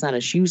my dad's not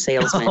a shoe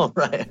salesman. Oh,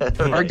 right.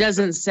 Or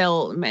doesn't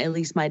sell, at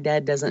least my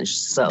dad doesn't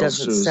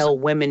sell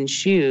women's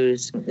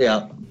shoes.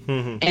 Yeah.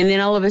 And then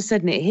all of a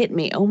sudden it hit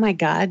me. Oh, my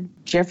God.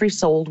 Jeffrey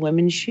sold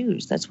women's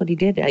shoes. That's what he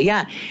did.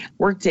 Yeah.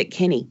 Worked at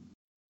Kenny.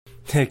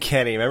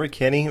 Kenny. Remember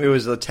Kenny? It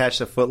was attached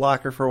to Foot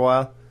Locker for a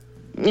while.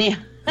 Yeah.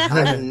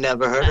 I've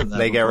never heard of that.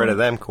 They got rid of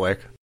them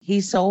quick.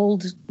 He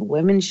sold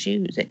women's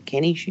shoes at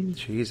Kenny Shoes.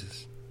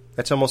 Jesus.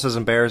 That's almost as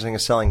embarrassing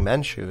as selling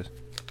men's shoes.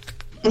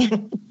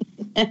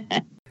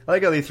 I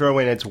like how they throw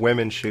in it's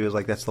women's shoes,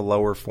 like that's the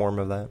lower form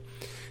of that.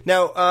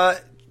 Now,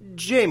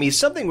 Jamie,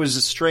 something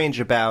was strange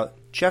about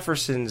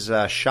Jefferson's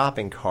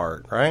shopping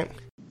cart, right?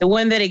 The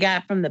one that he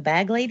got from the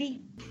bag lady?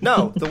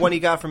 No, the one he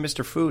got from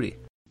Mr. Foodie.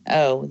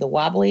 Oh, the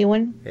wobbly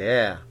one?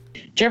 Yeah.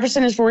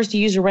 Jefferson is forced to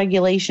use a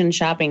regulation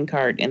shopping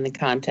cart in the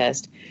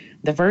contest.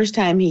 The first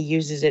time he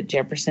uses it,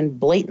 Jefferson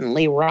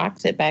blatantly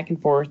rocks it back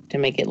and forth to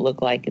make it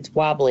look like it's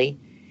wobbly.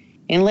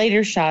 In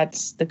later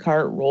shots, the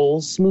cart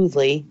rolls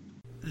smoothly.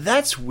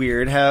 That's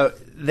weird how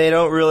they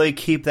don't really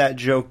keep that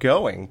joke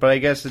going. But I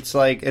guess it's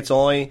like,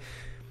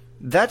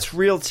 that's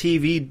real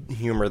TV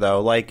humor,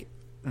 though. Like,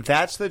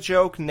 that's the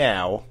joke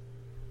now.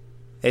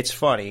 It's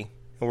funny,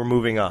 and we're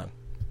moving on.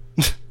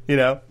 You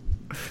know?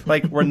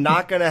 Like, we're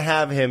not going to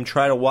have him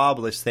try to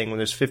wobble this thing when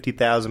there's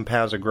 50,000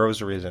 pounds of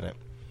groceries in it.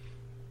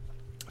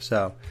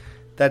 So,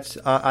 that's,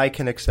 I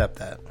can accept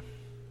that.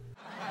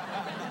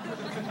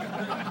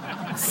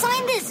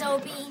 Sign this,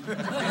 Opie.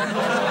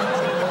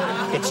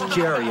 It's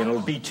Jerry, and it'll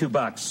be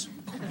 $2.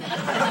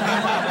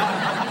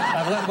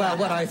 Well,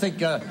 what I think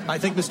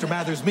Mr.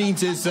 Mathers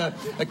means is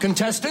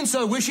contestants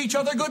wish each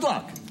other good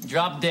luck.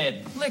 Drop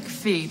dead. Lick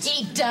feet.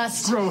 Eat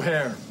dust. Grow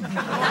hair.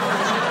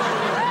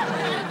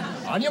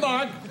 On your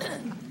mark.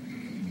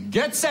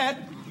 Get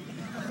set.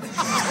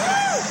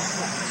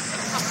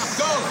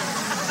 Go.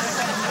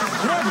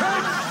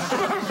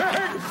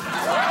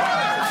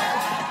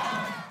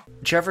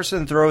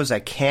 Jefferson throws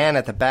a can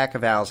at the back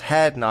of Al's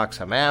head, knocks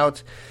him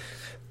out.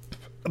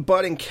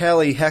 Bud and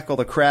Kelly heckle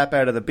the crap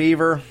out of the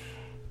beaver.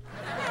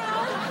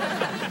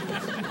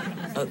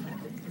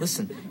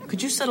 Listen,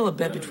 could you settle a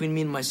bet between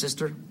me and my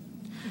sister?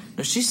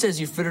 Now, she says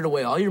you frittered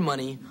away all your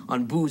money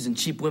on booze and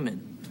cheap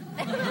women.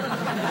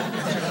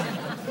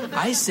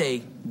 I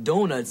say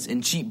donuts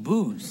and cheap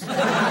booze.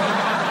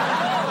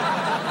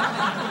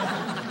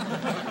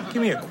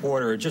 Give me a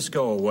quarter, just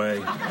go away.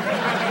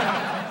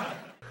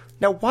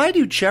 Now, why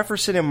do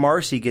Jefferson and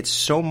Marcy get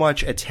so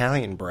much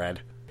Italian bread?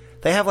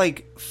 They have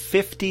like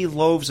 50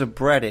 loaves of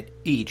bread at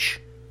each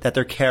that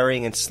they're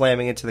carrying and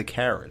slamming into the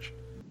carriage.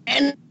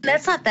 And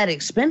that's not that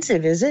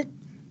expensive, is it?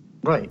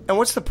 Right. And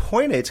what's the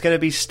point? It's going to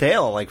be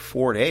stale in like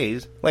 4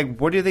 days. Like,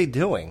 what are they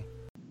doing?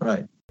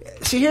 Right.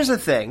 See, here's the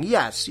thing.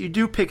 Yes, you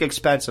do pick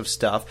expensive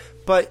stuff,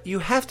 but you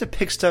have to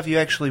pick stuff you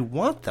actually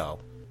want, though.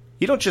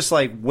 You don't just,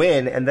 like,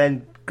 win and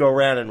then go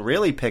around and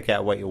really pick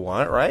out what you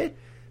want, right?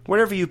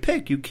 Whatever you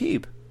pick, you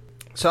keep.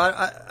 So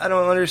I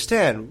don't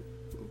understand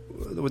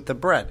with the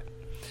bread.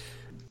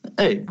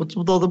 Hey, what's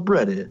with all the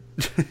bread here?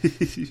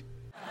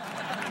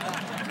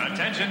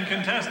 Attention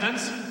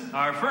contestants,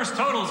 our first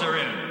totals are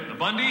in. The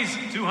Bundys,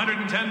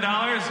 $210.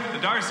 The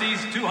Darcys,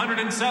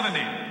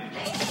 $270.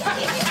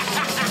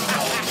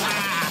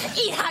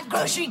 Eat hot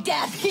grocery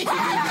death.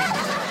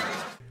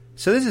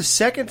 So this is the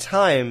second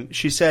time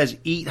she says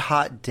eat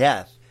hot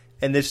death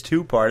in this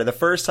two-parter. The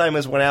first time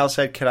is when Al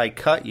said, "Could I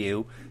cut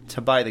you?" to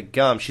buy the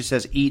gum. She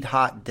says eat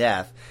hot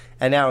death.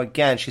 And now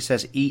again she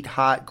says eat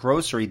hot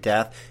grocery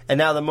death. And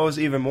now the most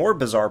even more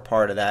bizarre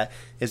part of that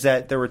is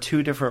that there were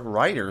two different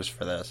writers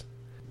for this.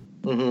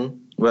 Mm-hmm.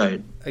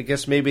 Right. I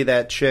guess maybe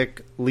that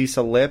chick,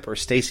 Lisa Lipp or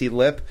Stacy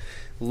Lipp,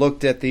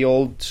 looked at the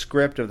old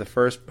script of the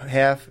first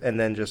half and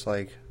then just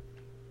like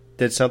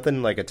did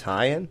something like a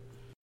tie-in.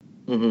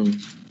 Mm-hmm.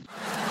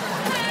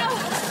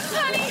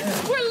 Honey,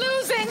 we're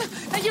losing.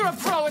 Now, you're a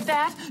pro at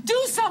that. Do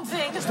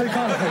something. Stay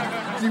calm,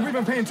 Peg. See, we've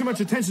been paying too much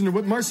attention to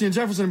what Marcy and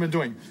Jefferson have been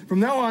doing. From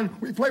now on,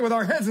 we play with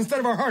our heads instead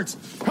of our hearts.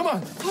 Come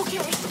on. Okay.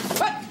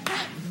 Hut.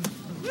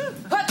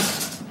 Hut.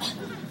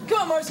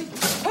 Come on, Marcy.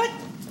 Hut.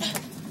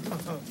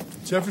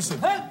 Jefferson.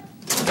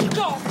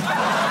 Go.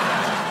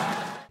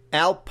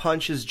 Al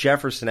punches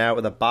Jefferson out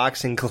with a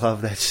boxing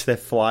glove that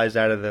flies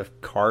out of the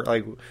cart.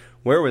 Like,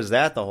 where was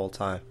that the whole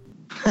time?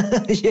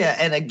 Yeah,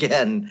 and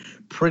again,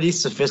 pretty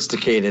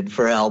sophisticated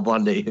for Al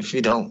Bundy, if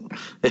you don't,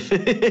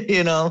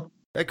 you know.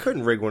 I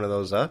couldn't rig one of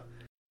those up.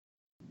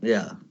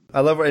 Yeah.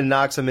 I love when it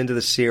knocks him into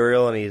the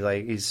cereal and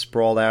he's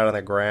sprawled out on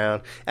the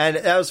ground. And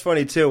that was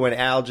funny, too, when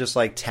Al just,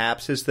 like,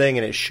 taps his thing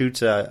and it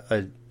shoots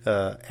a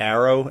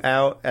arrow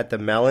out at the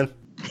melon.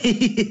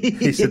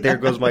 He said, "There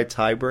goes my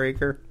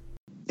tiebreaker."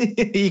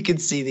 You can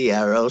see the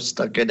arrow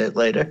stuck in it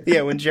later.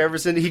 Yeah, when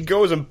Jefferson, he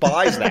goes and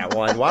buys that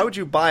one. Why would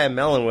you buy a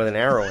melon with an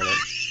arrow in it?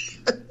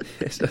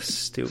 It's so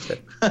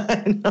stupid.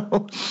 I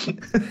know.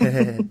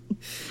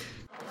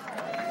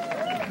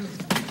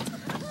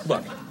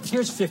 Look,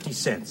 here's 50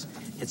 cents.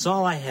 It's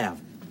all I have.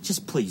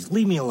 Just please,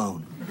 leave me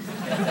alone.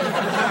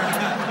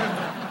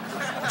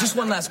 Just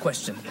one last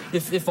question.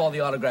 If all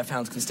the autograph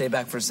hounds can stay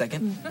back for a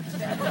second.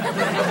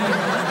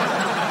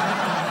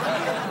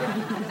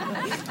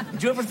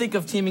 Did you ever think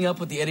of teaming up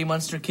with the Eddie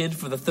Munster Kid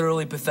for the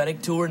Thoroughly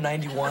Pathetic Tour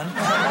 91?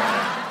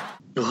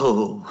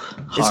 Oh,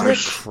 harsh. Isn't it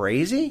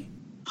crazy?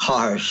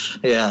 Harsh,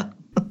 yeah.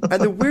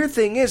 And the weird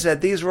thing is that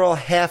these were all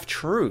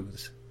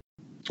half-truths.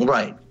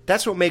 Right.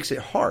 That's what makes it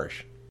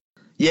harsh.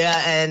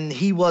 Yeah, and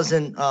he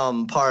wasn't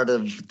part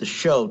of the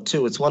show,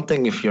 too. It's one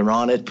thing if you're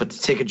on it, but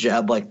to take a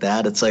jab like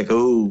that, it's like,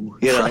 ooh,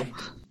 you know. Right.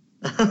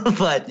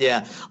 But,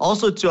 yeah.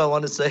 Also, too, I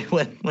want to say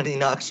when he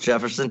knocks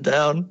Jefferson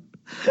down,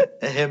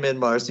 him and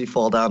Marcy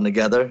fall down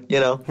together, you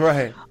know?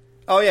 Right.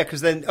 Oh, yeah,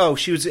 because then,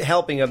 she was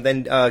helping him,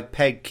 then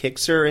Peg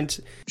kicks her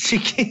into...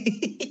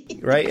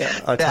 right? Yeah,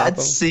 on top of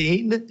him.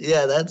 Scene,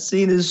 yeah, that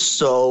scene is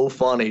so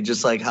funny,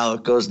 just like how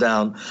it goes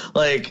down.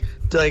 Like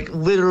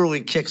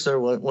literally kicks her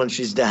when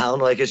she's down.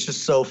 Like, it's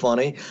just so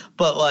funny.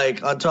 But,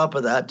 like, on top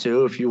of that,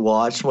 too, if you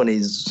watch when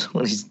he's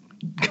pushing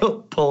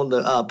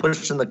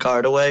the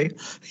cart away,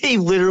 he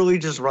literally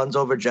just runs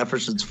over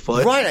Jefferson's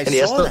foot. Right, I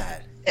saw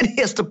that. And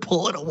he has to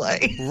pull it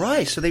away.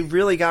 Right, so they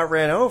really got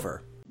ran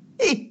over.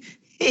 I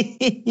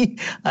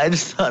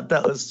just thought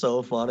that was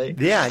so funny.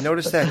 Yeah, I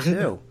noticed that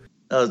too.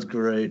 That was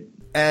great.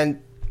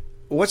 And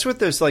what's with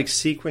those like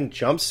sequin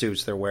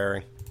jumpsuits they're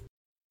wearing?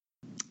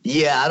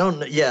 Yeah, I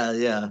don't.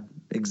 Yeah,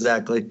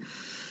 exactly.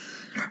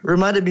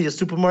 Reminded me of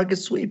Supermarket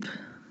Sweep.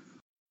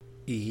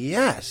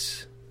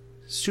 Yes,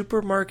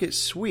 Supermarket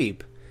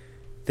Sweep,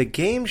 the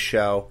game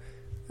show.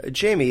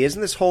 Jamie,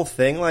 isn't this whole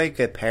thing like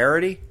a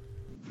parody?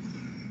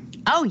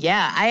 Oh,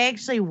 yeah. I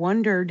actually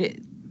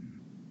wondered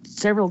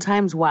several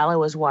times while I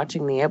was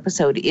watching the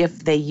episode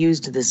if they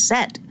used the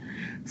set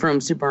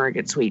from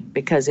Supermarket Sweep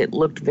because it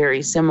looked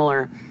very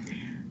similar.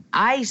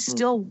 I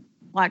still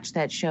watch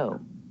that show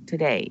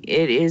today.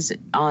 It is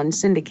on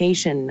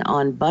syndication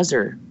on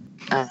Buzzer,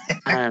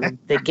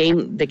 the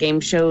game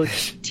show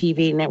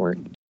TV network.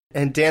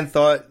 And Dan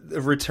thought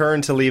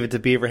Return to Leave It to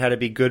Beaver had to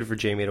be good for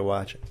Jamie to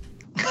watch.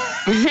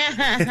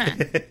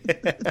 Hey,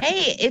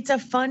 it's a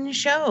fun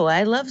show.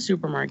 I love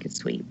Supermarket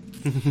Sweep.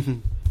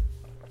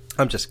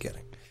 I'm just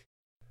kidding.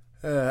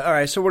 All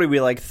right, so what are we,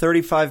 like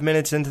 35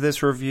 minutes into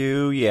this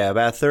review? Yeah,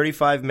 about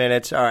 35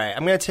 minutes. All right,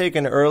 I'm going to take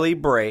an early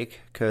break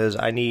because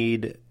I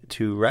need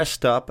to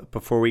rest up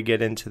before we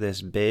get into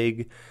this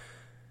big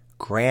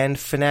grand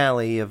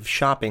finale of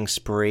Shopping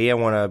Spree. I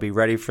want to be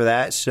ready for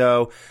that.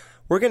 So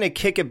we're going to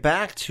kick it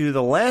back to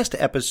the last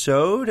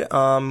episode.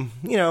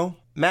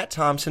 Matt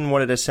Thompson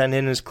wanted to send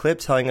in his clip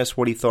telling us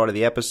what he thought of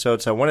the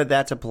episode, so I wanted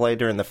that to play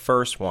during the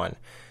first one,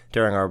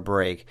 during our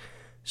break.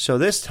 So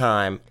this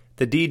time,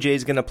 the DJ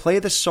is going to play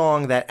the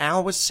song that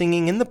Al was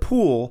singing in the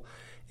pool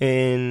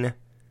in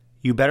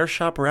You Better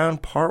Shop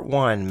Around Part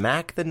 1,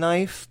 Mac the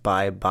Knife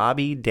by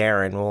Bobby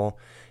Darin. We'll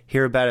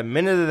hear about a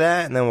minute of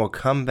that, and then we'll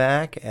come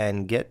back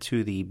and get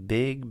to the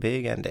big,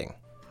 big ending.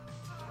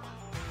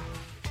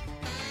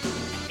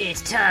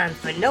 It's time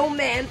for No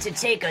Ma'am to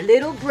take a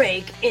little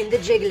break in the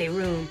Jiggly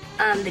Room.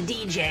 I'm the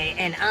DJ,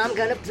 and I'm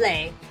gonna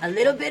play a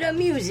little bit of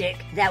music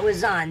that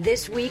was on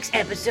this week's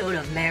episode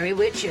of Married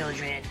with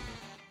Children.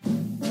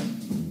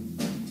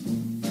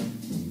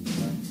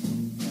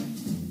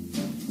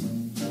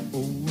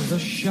 Oh, the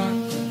shark,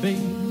 babe,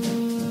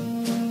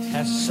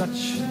 has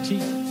such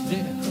teeth,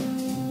 dear,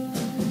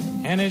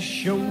 and it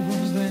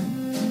shows them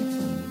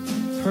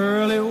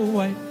pearly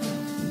white.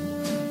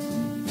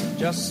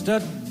 Just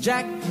a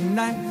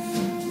jackknife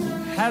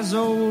has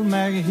old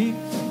Maggie Heath,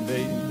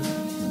 babe,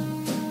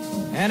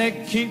 and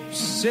it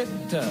keeps it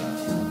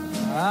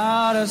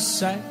out of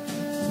sight.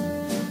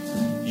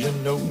 You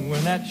know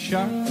when that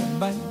shark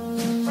bites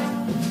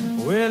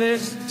with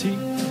his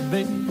teeth,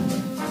 babe,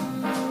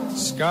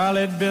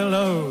 scarlet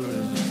billows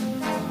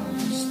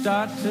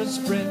start to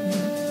spread.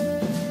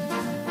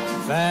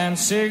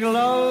 Fancy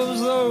gloves,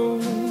 though,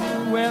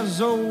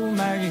 wears old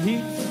Maggie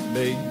Heath,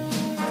 babe,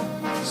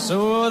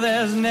 so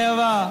there's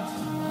never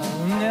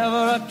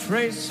a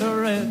trace of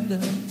red.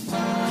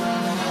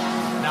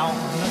 Now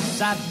on the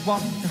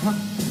sidewalk,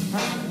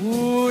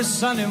 ooh,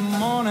 Sunday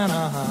morning,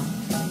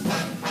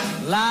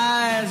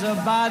 lies a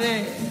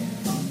body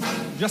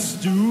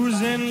just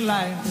oozing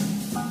life.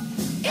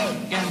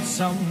 And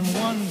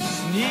someone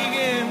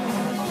sneaking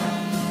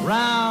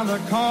round the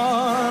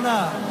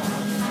corner.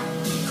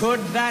 Could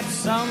that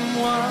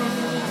someone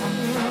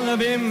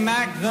be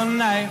Mac the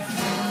Knife?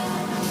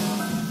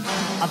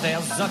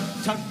 There's a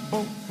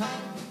tugboat.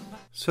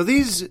 So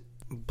these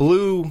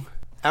blue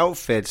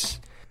outfits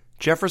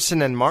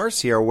Jefferson and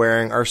Marcy are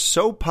wearing are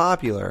so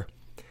popular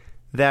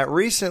that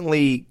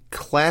recently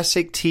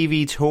Classic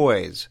TV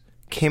Toys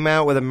came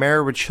out with a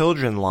Married with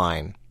Children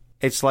line.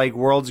 It's like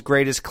world's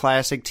greatest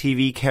classic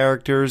TV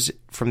characters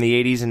from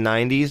the 80s and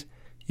 90s.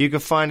 You can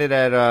find it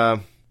at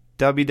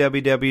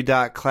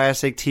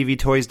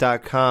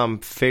www.classictvtoys.com.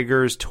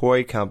 Figures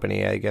Toy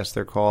Company, I guess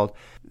they're called.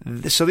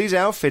 So these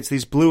outfits,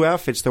 these blue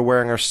outfits they're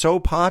wearing are so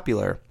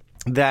popular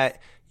that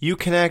you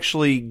can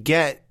actually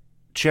get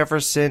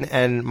Jefferson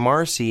and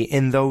Marcy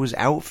in those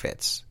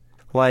outfits.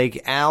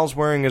 Like Al's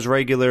wearing his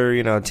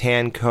regular,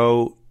 tan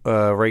coat,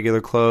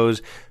 regular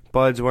clothes.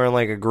 Bud's wearing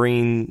like a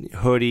green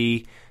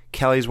hoodie.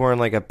 Kelly's wearing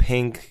like a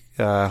pink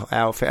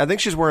outfit. I think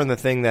she's wearing the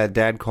thing that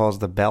Dad calls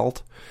the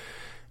belt.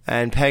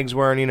 And Peg's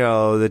wearing,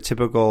 the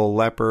typical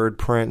leopard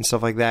print and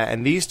stuff like that.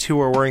 And these two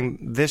are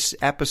wearing this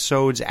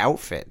episode's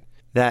outfit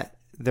that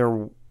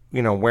they're,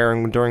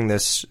 wearing during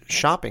this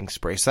shopping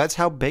spree. So that's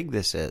how big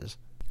this is.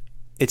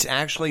 It's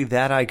actually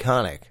that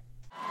iconic.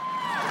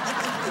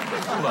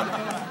 Look,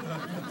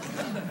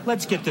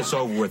 let's get this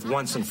over with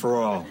once and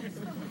for all.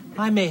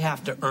 I may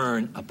have to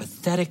earn a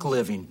pathetic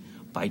living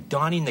by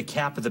donning the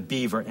cap of the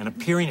beaver and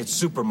appearing at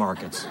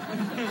supermarkets.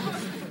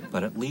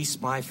 But at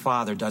least my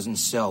father doesn't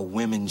sell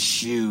women's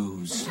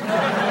shoes.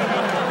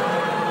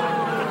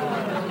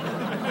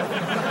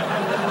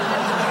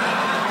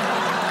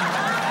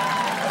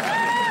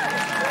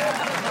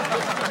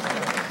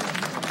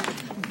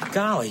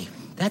 Golly,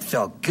 that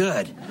felt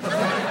good.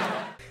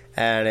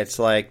 And it's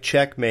like,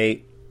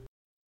 checkmate.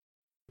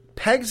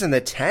 Peg's in the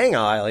Tang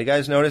aisle. You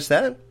guys notice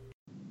that?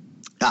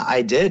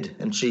 I did,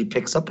 and she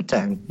picks up a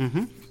Tang.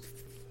 Mm-hmm.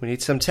 We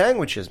need some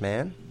Tangwiches,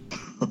 man.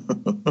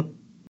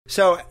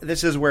 So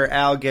this is where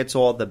Al gets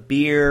all the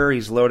beer.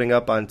 He's loading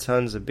up on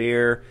tons of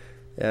beer.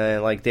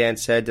 And like Dan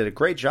said, did a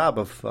great job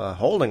of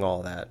holding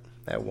all that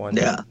at one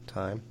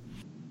time.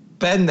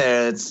 Been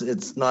there.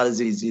 It's not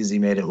as easy as he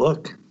made it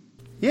look.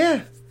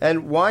 Yeah,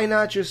 and why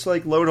not just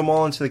like load them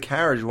all into the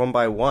carriage one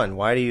by one?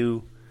 What are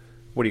you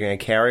going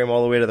to carry them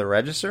all the way to the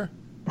register?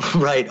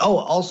 Right. Oh,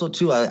 also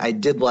too, I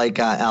did like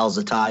Al's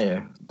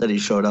attire that he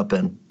showed up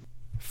in.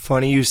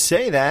 Funny you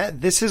say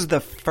that. This is the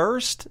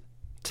first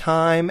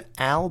time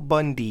Al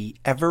Bundy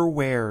ever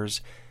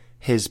wears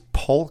his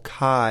Polk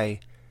High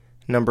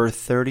number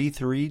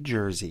 33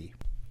 jersey.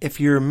 If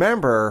you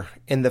remember,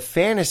 in the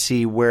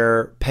fantasy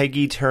where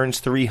Peggy turns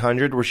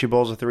 300, where she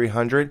bowls a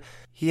 300,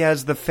 he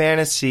has the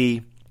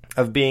fantasy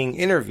of being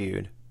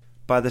interviewed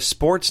by the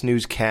sports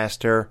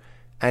newscaster,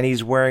 and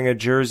he's wearing a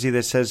jersey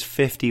that says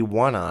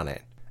 51 on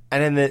it.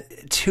 And in the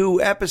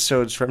 2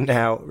 episodes from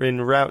now,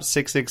 in Route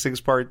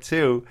 666 Part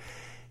 2,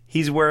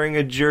 he's wearing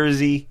a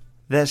jersey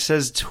that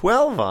says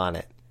 12 on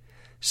it.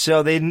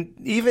 So they,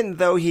 even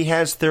though he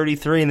has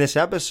 33 in this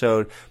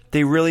episode,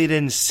 they really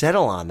didn't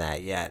settle on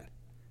that yet.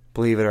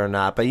 Believe it or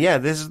not. But yeah,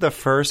 this is the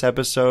first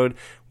episode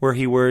where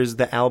he wears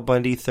the Al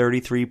Bundy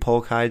 33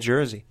 Polk High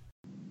jersey.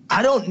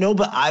 I don't know,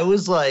 but I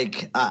was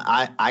like,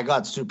 I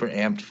got super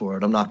amped for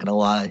it. I'm not going to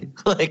lie.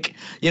 Like,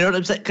 you know what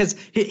I'm saying? Because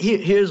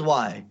here's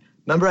why.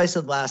 Remember I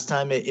said last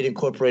time it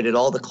incorporated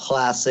all the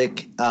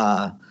classic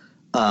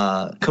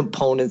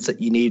components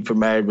that you need for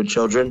Married with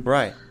Children?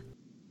 Right.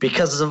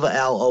 Because of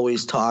Al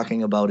always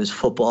talking about his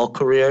football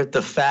career,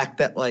 the fact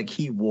that, like,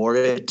 he wore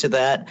it to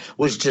that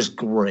was just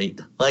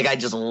great. Like, I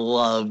just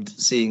loved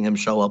seeing him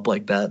show up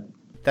like that.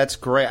 That's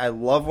great. I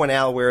love when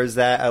Al wears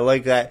that. I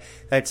like that.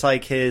 That's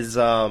like his,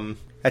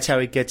 that's how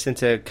he gets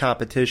into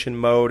competition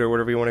mode or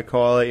whatever you want to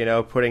call it, you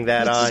know, putting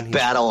that on. It's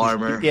battle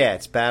armor. Yeah,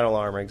 it's battle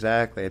armor,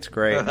 exactly. It's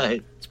great.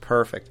 Right. It's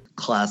perfect.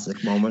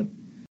 Classic moment.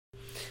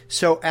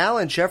 So Al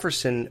and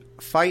Jefferson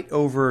fight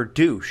over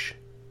douche.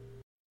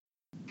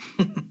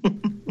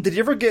 Did you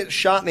ever get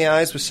shot in the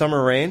eyes with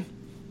summer rain?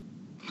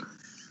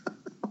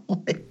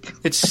 Oh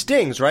it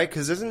stings, right?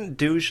 Because isn't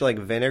douche like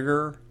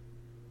vinegar?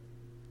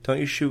 Don't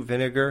you shoot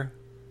vinegar?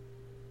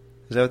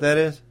 Is that what that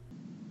is?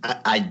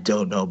 I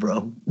don't know,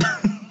 bro.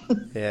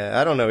 Yeah,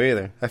 I don't know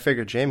either. I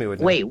figured Jamie would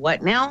know. Wait,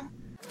 what now?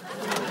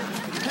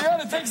 He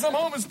ought to take some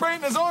home and spray it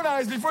in his own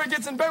eyes before he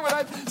gets in bed with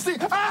that. See,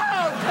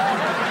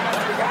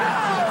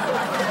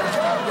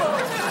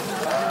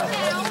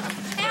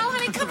 Al,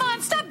 honey, come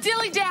on, stop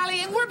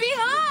dilly-dallying. We're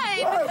behind.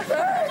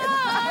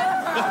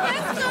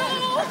 Let's go.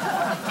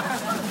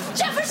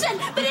 Jefferson!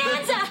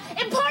 Bonanza!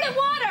 Imported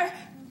water!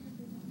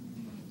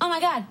 Oh my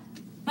God.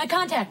 My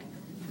contact.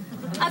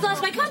 I've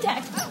lost my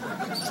contact.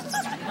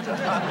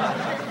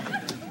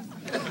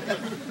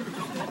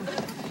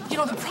 You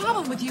know, the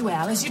problem with you,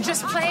 Al, is you're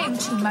just playing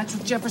too much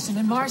with Jefferson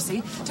and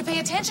Marcy to pay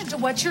attention to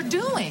what you're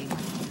doing.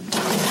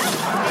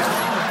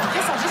 I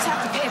guess I'll just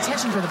have to pay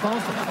attention to the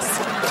both of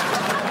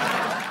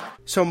us.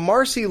 So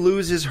Marcy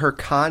loses her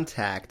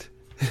contact,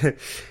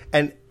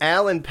 and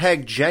Al and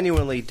Peg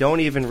genuinely don't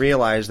even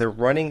realize they're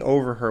running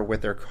over her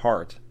with their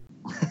cart.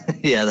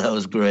 Yeah, that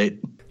was great.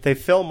 They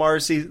film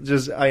Marcy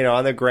just,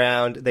 on the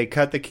ground. They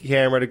cut the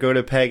camera to go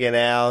to Peg and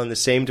Al in the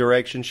same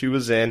direction she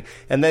was in.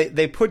 And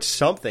they put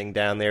something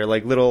down there,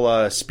 like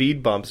little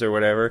speed bumps or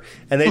whatever.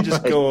 And they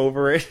just go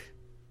over it.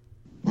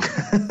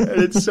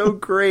 And it's so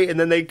great. And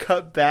then they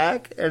cut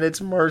back, and it's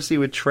Marcy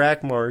with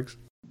track marks.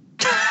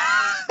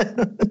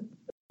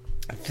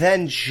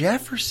 Then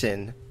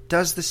Jefferson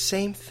does the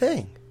same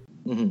thing.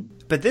 Mm-hmm.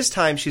 But this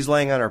time she's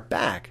laying on her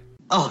back.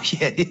 Oh,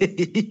 yeah.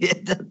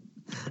 Yeah.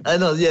 I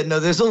know, yeah, no,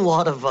 there's a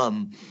lot of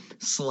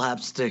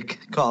slapstick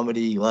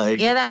comedy, like...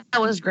 Yeah, that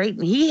was great.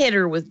 He hit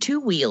her with 2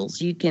 wheels.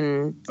 You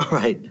can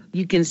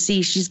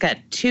see she's got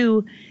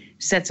 2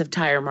 sets of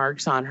tire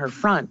marks on her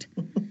front,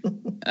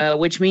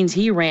 which means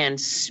he ran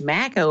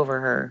smack over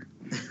her.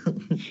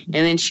 And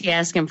then she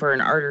asked him for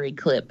an artery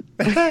clip.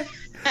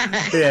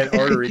 Yeah, an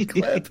artery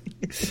clip.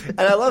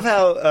 And I love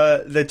how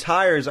the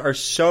tires are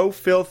so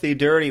filthy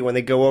dirty when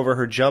they go over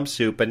her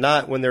jumpsuit, but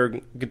not when they're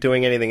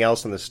doing anything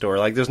else in the store.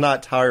 Like, there's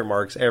not tire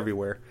marks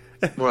everywhere.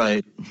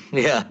 Right.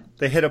 Yeah.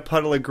 They hit a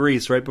puddle of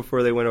grease right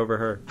before they went over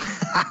her.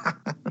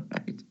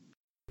 Right.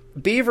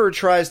 Beaver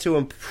tries to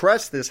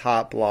impress this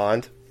hot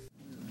blonde.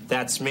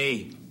 That's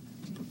me.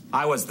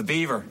 I was the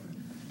Beaver.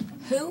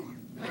 Who?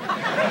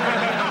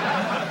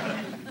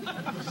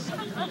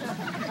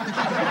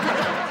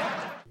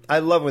 I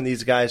love when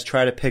these guys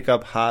try to pick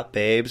up hot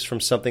babes from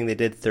something they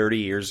did 30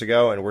 years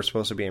ago, and we're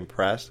supposed to be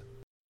impressed.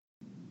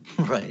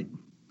 Right.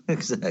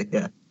 Exactly.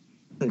 Yeah.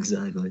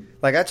 Exactly.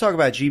 Like, I talk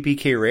about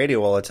GPK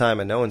radio all the time,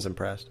 and no one's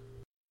impressed.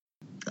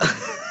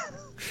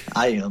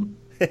 I am.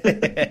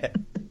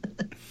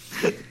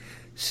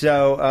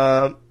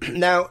 So,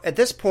 now, at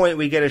this point,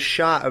 we get a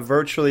shot of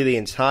virtually the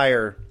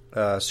entire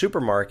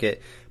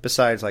supermarket,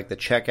 besides, like, the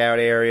checkout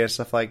area,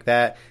 stuff like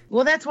that.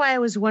 Well, that's why I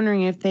was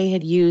wondering if they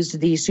had used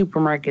the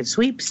supermarket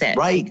sweep set.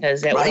 Right.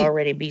 Because that would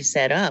already be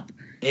set up.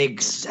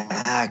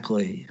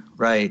 Exactly.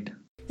 Right.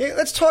 Yeah,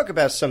 let's talk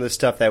about some of the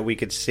stuff that we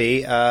could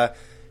see.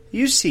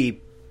 You see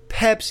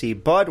Pepsi,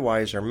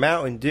 Budweiser,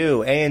 Mountain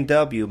Dew,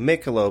 A&W,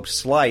 Michelob,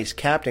 Slice,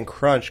 Captain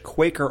Crunch,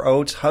 Quaker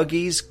Oats,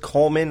 Huggies,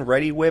 Coleman,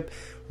 Ready Whip,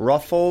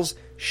 Ruffles,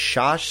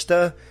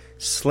 Shasta,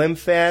 Slim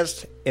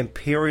Fast,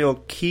 Imperial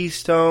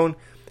Keystone,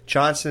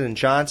 Johnson &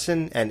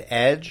 Johnson, and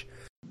Edge.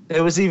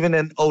 There was even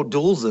an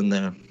O'Doul's in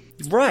there.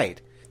 Right.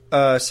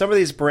 Some of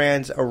these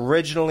brands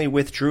originally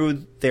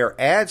withdrew their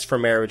ads for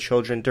Married with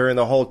Children during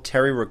the whole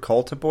Terry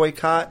Ricolta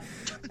boycott,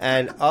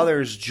 and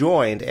others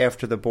joined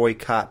after the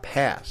boycott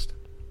passed.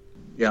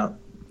 Yeah.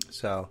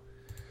 So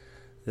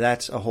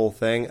that's a whole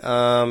thing.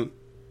 Now,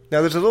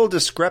 there's a little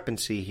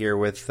discrepancy here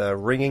with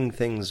ringing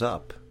things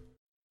up.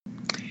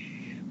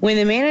 When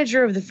the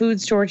manager of the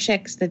food store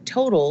checks the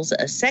totals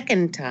a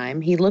second time,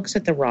 he looks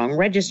at the wrong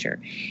register.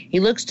 He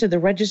looks to the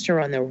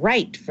register on the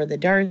right for the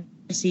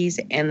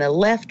Darcys and the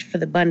left for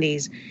the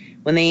Bundys.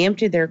 When they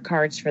emptied their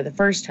carts for the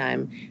first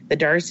time, the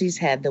Darcys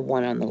had the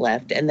one on the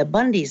left and the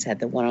Bundys had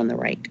the one on the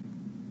right. Can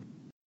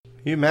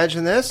you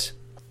imagine this?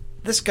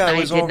 This guy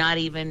was I did not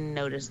even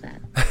notice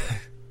that.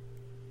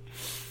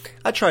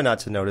 I try not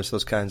to notice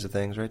those kinds of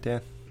things, right,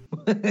 Dan?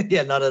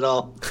 Yeah, not at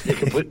all. You're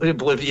completely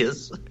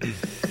oblivious.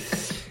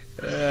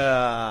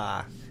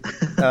 We're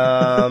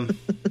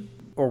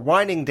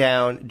winding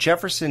down.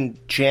 Jefferson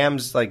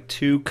jams like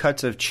 2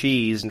 cuts of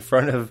cheese in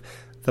front of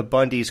the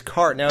Bundy's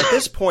cart. Now, at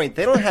this point,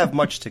 they don't have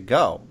much to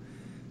go.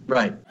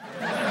 Right. 2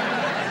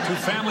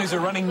 families are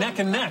running neck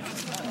and neck.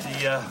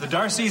 The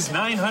Darcys,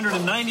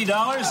 $990.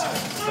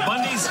 The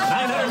Bundys,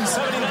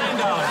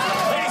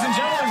 $979. Ladies and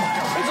gentlemen,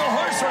 it's a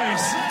horse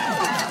race.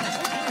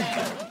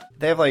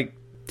 They have like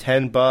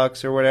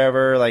 $10 or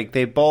whatever. Like,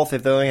 they both,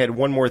 if they only had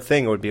one more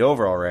thing, it would be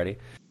over already.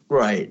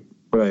 Right,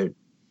 right.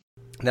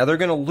 Now, they're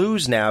going to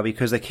lose now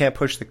because they can't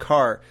push the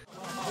cart.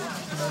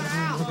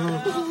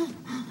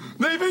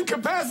 They've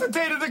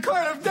incapacitated the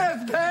cart of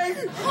death,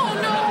 Peg! Oh,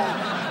 no!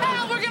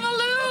 Al, we're gonna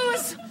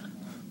lose!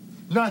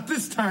 Not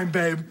this time,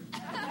 babe.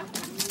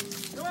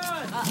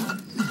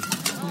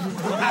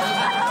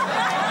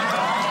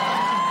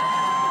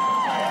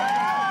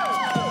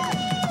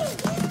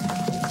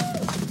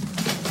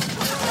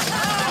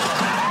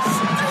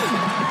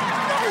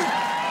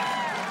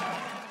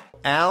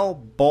 Al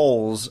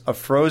bowls a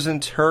frozen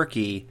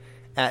turkey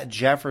at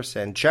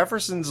Jefferson.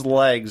 Jefferson's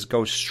legs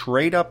go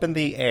straight up in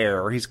the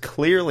air. He's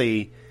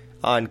clearly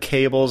on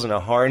cables and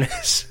a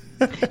harness.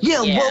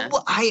 Yeah.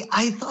 Well,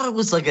 I thought it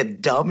was like a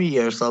dummy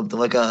or something.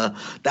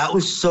 That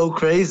was so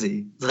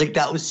crazy. Like,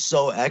 that was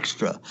so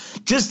extra.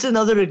 Just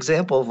another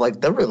example of,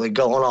 like, they're really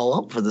going all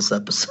up for this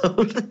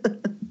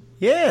episode.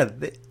 Yeah,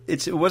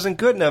 it wasn't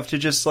good enough to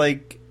just,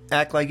 like,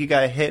 act like you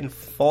got hit and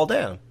fall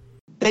down.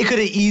 They could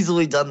have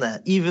easily done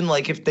that, even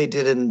like if they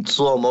did in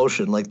slow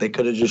motion. Like, they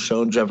could have just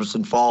shown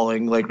Jefferson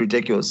falling like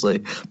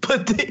ridiculously.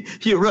 But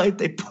you're right,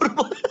 they put him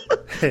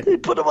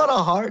on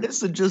a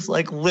harness and just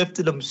like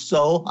lifted him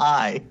so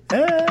high.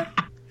 That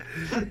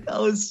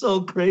was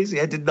so crazy.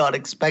 I did not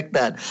expect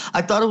that.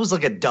 I thought it was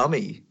like a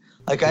dummy.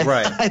 Like I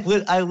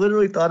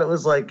literally thought it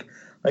was like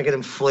an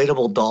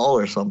inflatable doll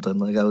or something.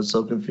 Like, I was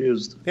so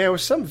confused. Yeah, it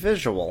was some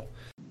visual.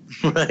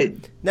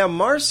 Right. Now,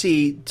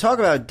 Marcy, talk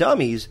about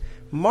dummies.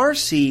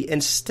 Marcy,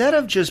 instead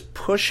of just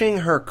pushing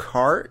her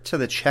cart to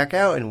the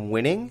checkout and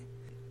winning,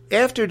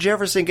 after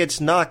Jefferson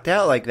gets knocked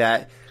out like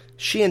that,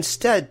 she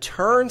instead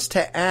turns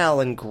to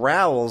Al and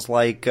growls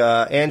like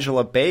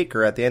Angela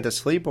Baker at the end of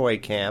Sleepaway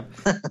Camp.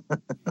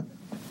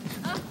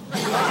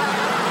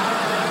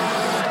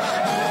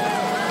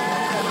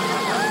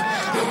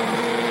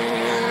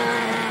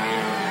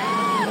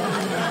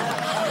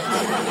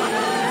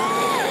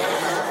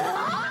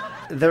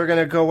 They're going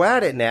to go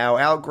at it now.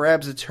 Al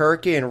grabs a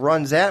turkey and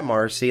runs at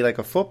Marcy like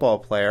a football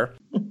player.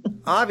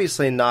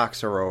 Obviously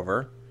knocks her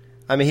over.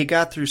 I mean, he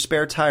got through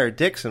Spare Tire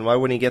Dixon. Why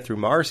wouldn't he get through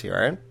Marcy,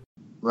 right?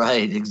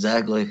 Right,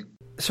 exactly.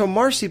 So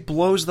Marcy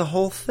blows the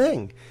whole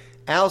thing.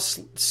 Al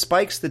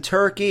spikes the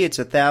turkey. It's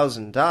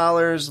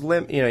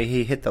 $1,000.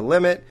 He hit the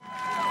limit.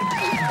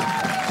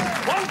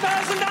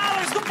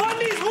 $1,000! The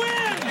Bundys win!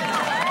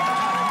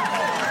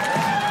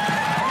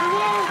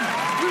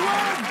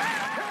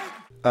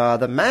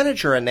 The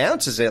manager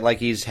announces it like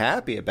he's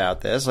happy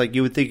about this. Like,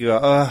 you would think,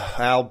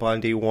 Al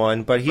Bundy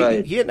won. But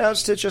he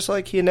announced it just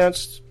like he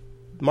announced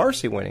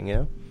Marcy winning, you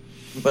know?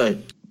 Right.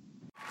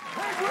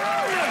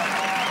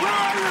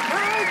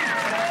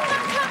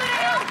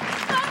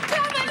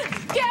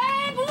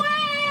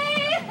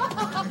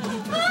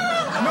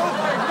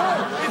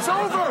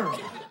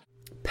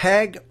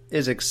 Peg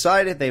is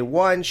excited. They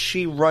won.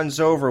 She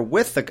runs over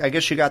with I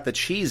guess she got the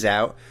cheese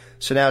out.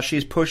 So now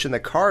she's pushing the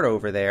cart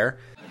over there.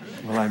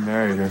 Well, I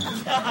married her.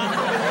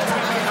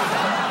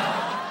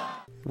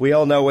 We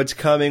all know what's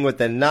coming with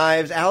the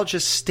knives. Al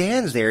just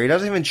stands there. He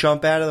doesn't even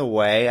jump out of the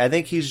way. I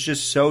think he's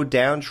just so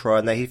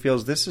downtrodden that he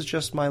feels, this is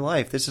just my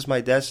life. This is my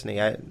destiny.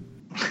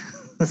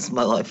 This is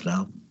my life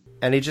now.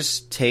 And he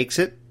just takes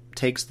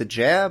the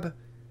jab,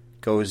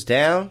 goes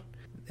down.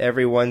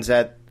 Everyone's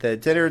at the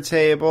dinner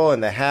table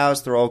in the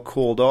house. They're all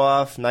cooled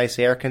off. Nice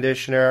air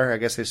conditioner. I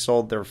guess they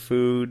sold their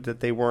food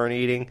that they weren't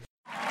eating.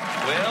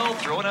 Well,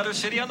 throw another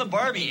city on the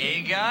Barbie,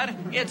 eh, God?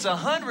 It's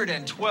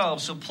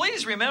 112, so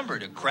please remember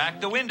to crack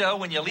the window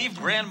when you leave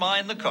Grandma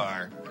in the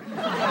car.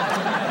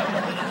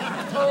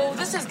 Oh,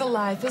 this is the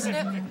life, isn't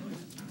it?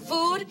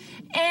 food,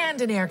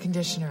 and an air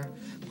conditioner.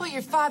 Well,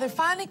 your father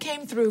finally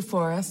came through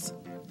for us.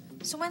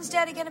 So when's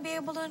Daddy going to be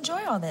able to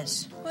enjoy all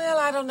this? Well,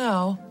 I don't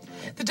know.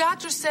 The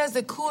doctor says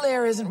that cool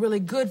air isn't really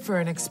good for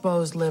an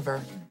exposed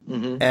liver.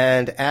 Mm-hmm.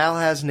 And Al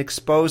has an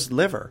exposed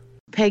liver.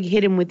 Peg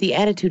hit him with the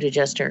attitude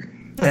adjuster.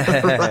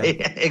 Right,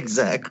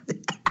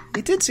 exactly.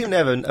 He did seem to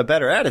have a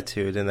better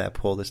attitude in that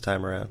pool this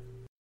time around.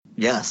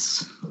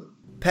 Yes.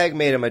 Peg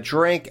made him a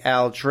drink.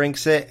 Al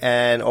drinks it,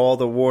 and all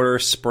the water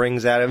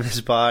springs out of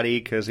his body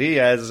because he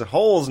has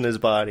holes in his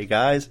body,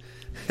 guys.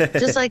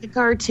 Just like a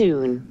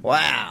cartoon.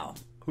 Wow.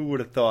 Who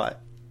would have thought?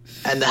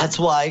 And that's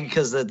why,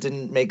 because that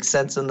didn't make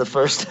sense in the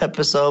first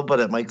episode, but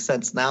it makes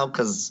sense now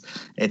because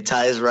it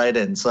ties right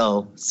in.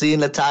 So seeing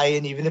the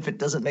tie-in, even if it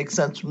doesn't make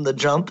sense from the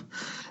jump,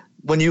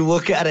 when you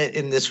look at it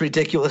in this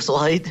ridiculous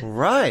light,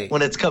 right?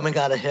 When it's coming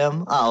out of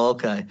him, oh,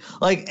 okay.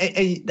 Like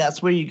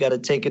that's where you got to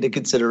take into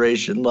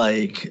consideration.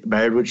 Like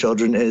Married with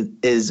Children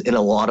is in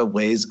a lot of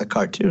ways a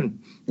cartoon.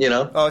 You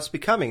know? Oh, it's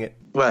becoming it,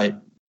 right?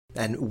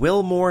 And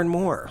will more and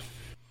more.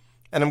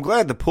 And I'm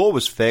glad the pool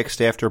was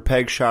fixed after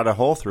Peg shot a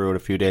hole through it a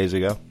few days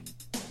ago.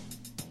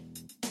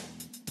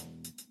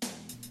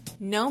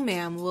 No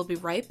Ma'am will be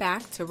right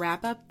back to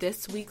wrap up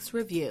this week's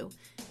review.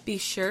 Be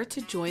sure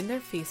to join their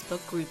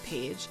Facebook group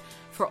page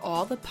for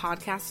all the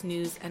podcast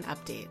news and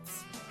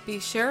updates. Be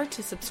sure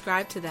to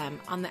subscribe to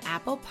them on the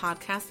Apple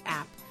Podcast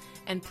app,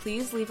 and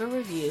please leave a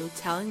review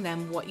telling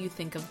them what you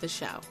think of the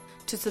show.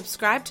 To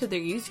subscribe to their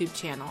YouTube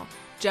channel,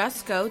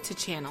 just go to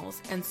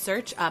channels and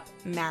search up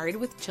Married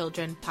with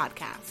Children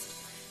podcast.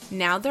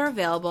 Now they're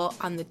available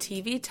on the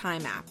TV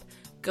Time app.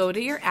 Go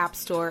to your app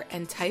store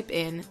and type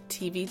in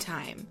TV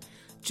Time.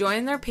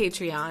 Join their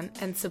Patreon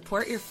and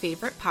support your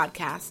favorite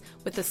podcasts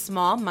with a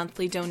small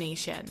monthly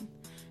donation.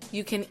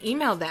 You can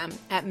email them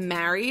at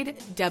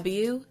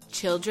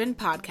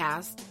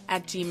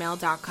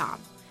marriedwchildrenpodcast@gmail.com.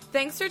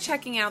 Thanks for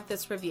checking out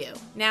this review.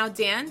 Now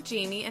Dan,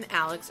 Jamie, and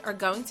Alex are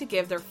going to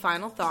give their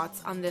final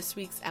thoughts on this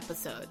week's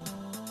episode.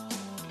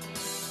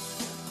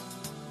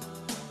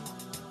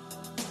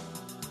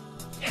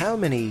 How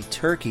many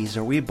turkeys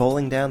are we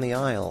bowling down the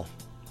aisle?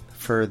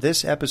 For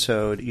this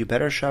episode, You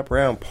Better Shop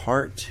Around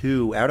Part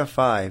 2 out of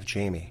 5,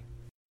 Jamie.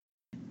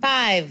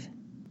 5.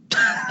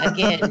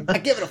 Again. I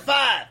give it a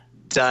 5.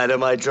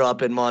 Dynamite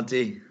drop in,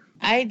 Monty.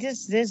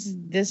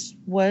 This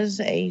was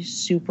a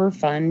super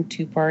fun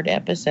 2-part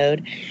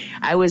episode.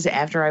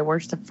 After I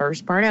watched the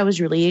first part, I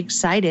was really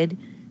excited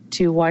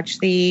to watch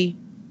the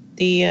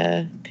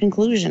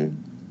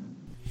conclusion.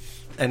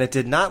 And it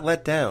did not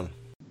let down.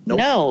 Nope.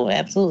 No,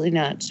 absolutely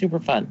not. Super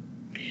fun.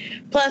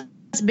 Plus,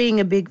 being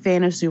a big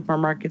fan of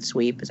Supermarket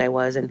Sweep, as I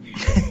was, and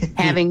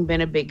having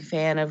been a big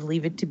fan of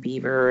Leave It to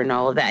Beaver and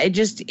all of that,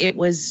 it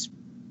was,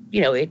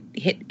 it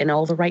hit in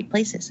all the right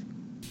places.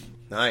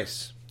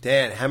 Nice.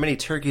 Dan, how many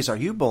turkeys are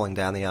you bowling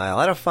down the aisle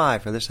out of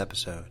 5 for this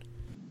episode?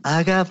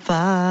 I got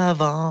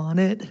 5 on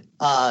it.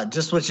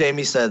 Just what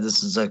Jamie said,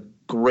 this is a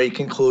great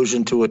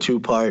conclusion to a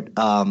two-parter.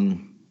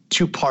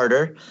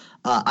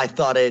 I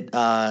thought it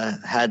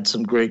had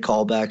some great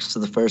callbacks to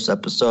the first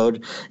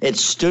episode. It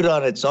stood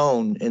on its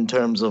own in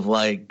terms of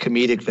like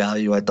comedic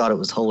value. I thought it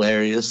was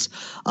hilarious.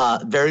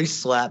 Very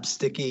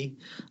slapsticky.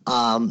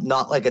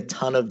 Not like a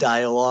ton of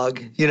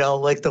dialogue.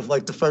 Like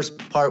the first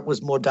part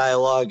was more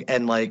dialogue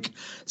and like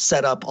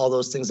set up all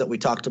those things that we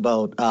talked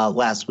about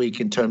last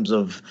week in terms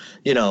of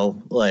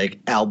like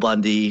Al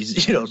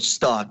Bundy's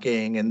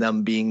stalking and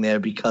them being there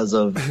because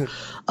of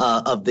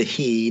the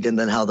heat, and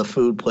then how the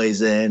food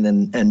plays in,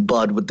 and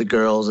Bud with the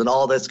girls and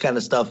all this kind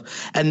of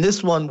stuff. And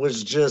this one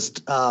was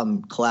just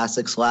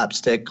classic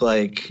slapstick,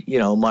 like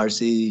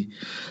Marcy,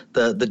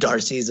 the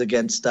Darcys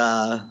against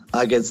the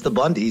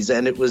Bundys,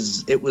 and it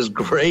was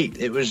great.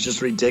 It was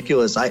just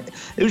ridiculous.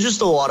 It was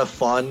just a lot of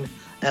fun,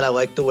 and I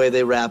liked the way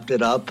they wrapped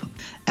it up.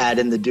 Add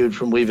in the dude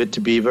from Leave It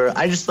to Beaver.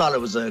 I just thought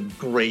it was a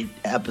great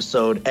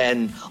episode,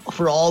 and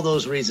for all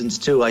those reasons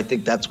too, I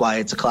think that's why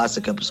it's a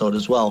classic episode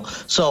as well.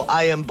 So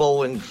I am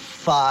bowling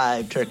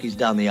 5 turkeys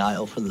down the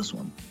aisle for this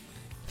one.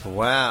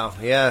 Wow,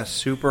 yeah,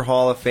 super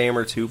Hall of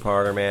Famer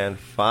 2-parter, man.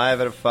 5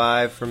 out of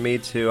 5 for me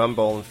too. I'm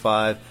bowling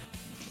 5.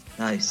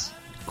 Nice.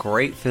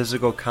 Great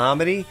physical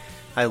comedy.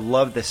 I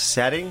love the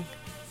setting.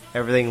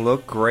 Everything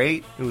looked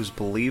great. It was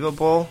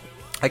believable.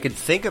 I could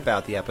think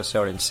about the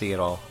episode and see it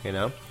all,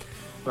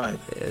 Right.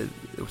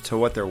 To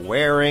what they're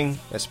wearing,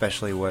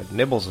 especially what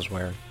Nibbles is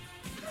wearing.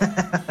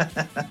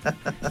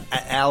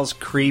 Al's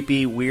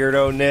creepy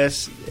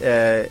weirdo-ness.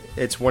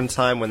 It's one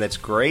time when that's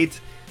great.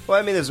 Well,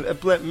 I mean, there's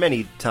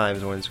many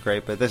times when it's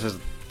great, but this is,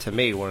 to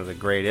me, one of the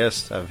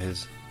greatest of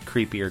his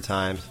creepier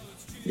times.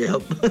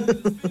 Yep.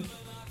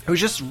 It was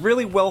just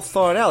really well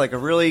thought out, like a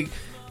really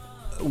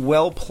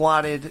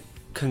well-plotted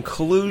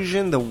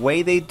conclusion, the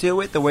way they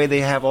do it, the way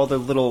they have all the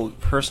little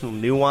personal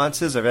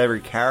nuances of every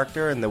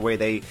character, and the way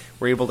they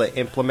were able to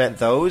implement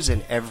those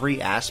in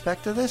every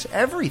aspect of this,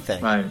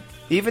 everything. Right.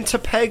 Even to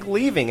Peg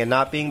leaving and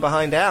not being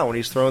behind Al when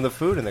he's throwing the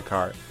food in the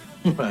cart.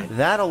 Right.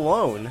 That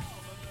alone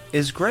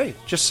is great.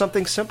 Just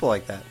something simple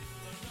like that.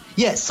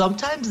 Yeah,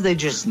 sometimes they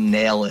just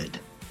nail it.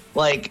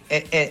 like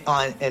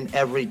in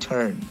every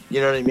turn.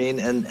 You know what I mean?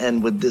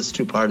 And with this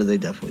two-parter, they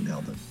definitely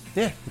nailed it.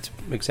 Yeah, it's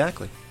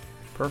exactly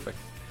perfect.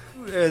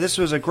 This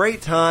was a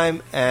great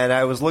time, and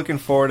I was looking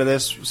forward to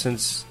this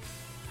since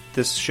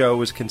this show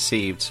was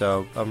conceived.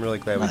 So I'm really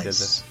glad we did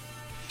this.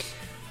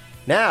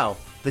 Now,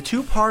 the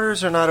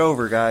two-parters are not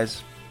over,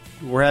 guys.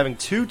 We're having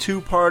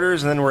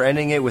two-parters, and then we're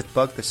ending it with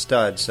Buck the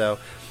Stud. So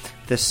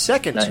the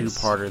second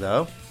two-parter,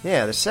 though,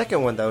 the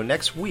second one, though,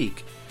 next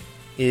week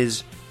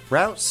is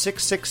Route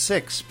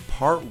 666,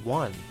 Part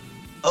 1.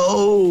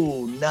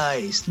 Oh,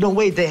 nice. No,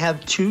 wait, they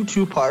have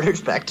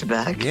two-parters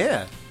back-to-back?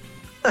 Yeah.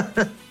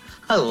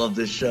 I love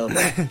this show.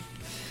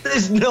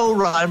 There's no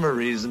rhyme or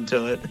reason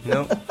to it.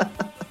 Nope.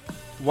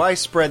 Why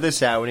spread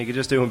this out when you could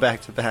just do them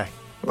back-to-back?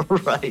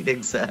 Right,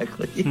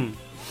 exactly.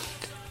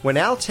 When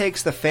Al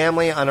takes the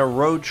family on a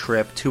road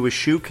trip to a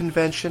shoe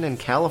convention in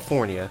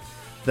California,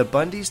 the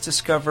Bundys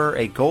discover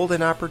a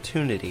golden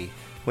opportunity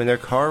when their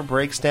car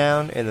breaks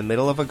down in the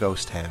middle of a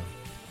ghost town.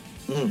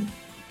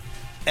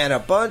 And a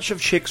bunch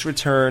of chicks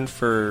return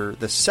for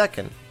the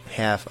second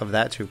half of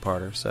that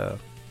two-parter, so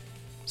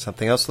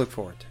something else to look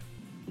forward to.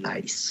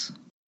 Nice.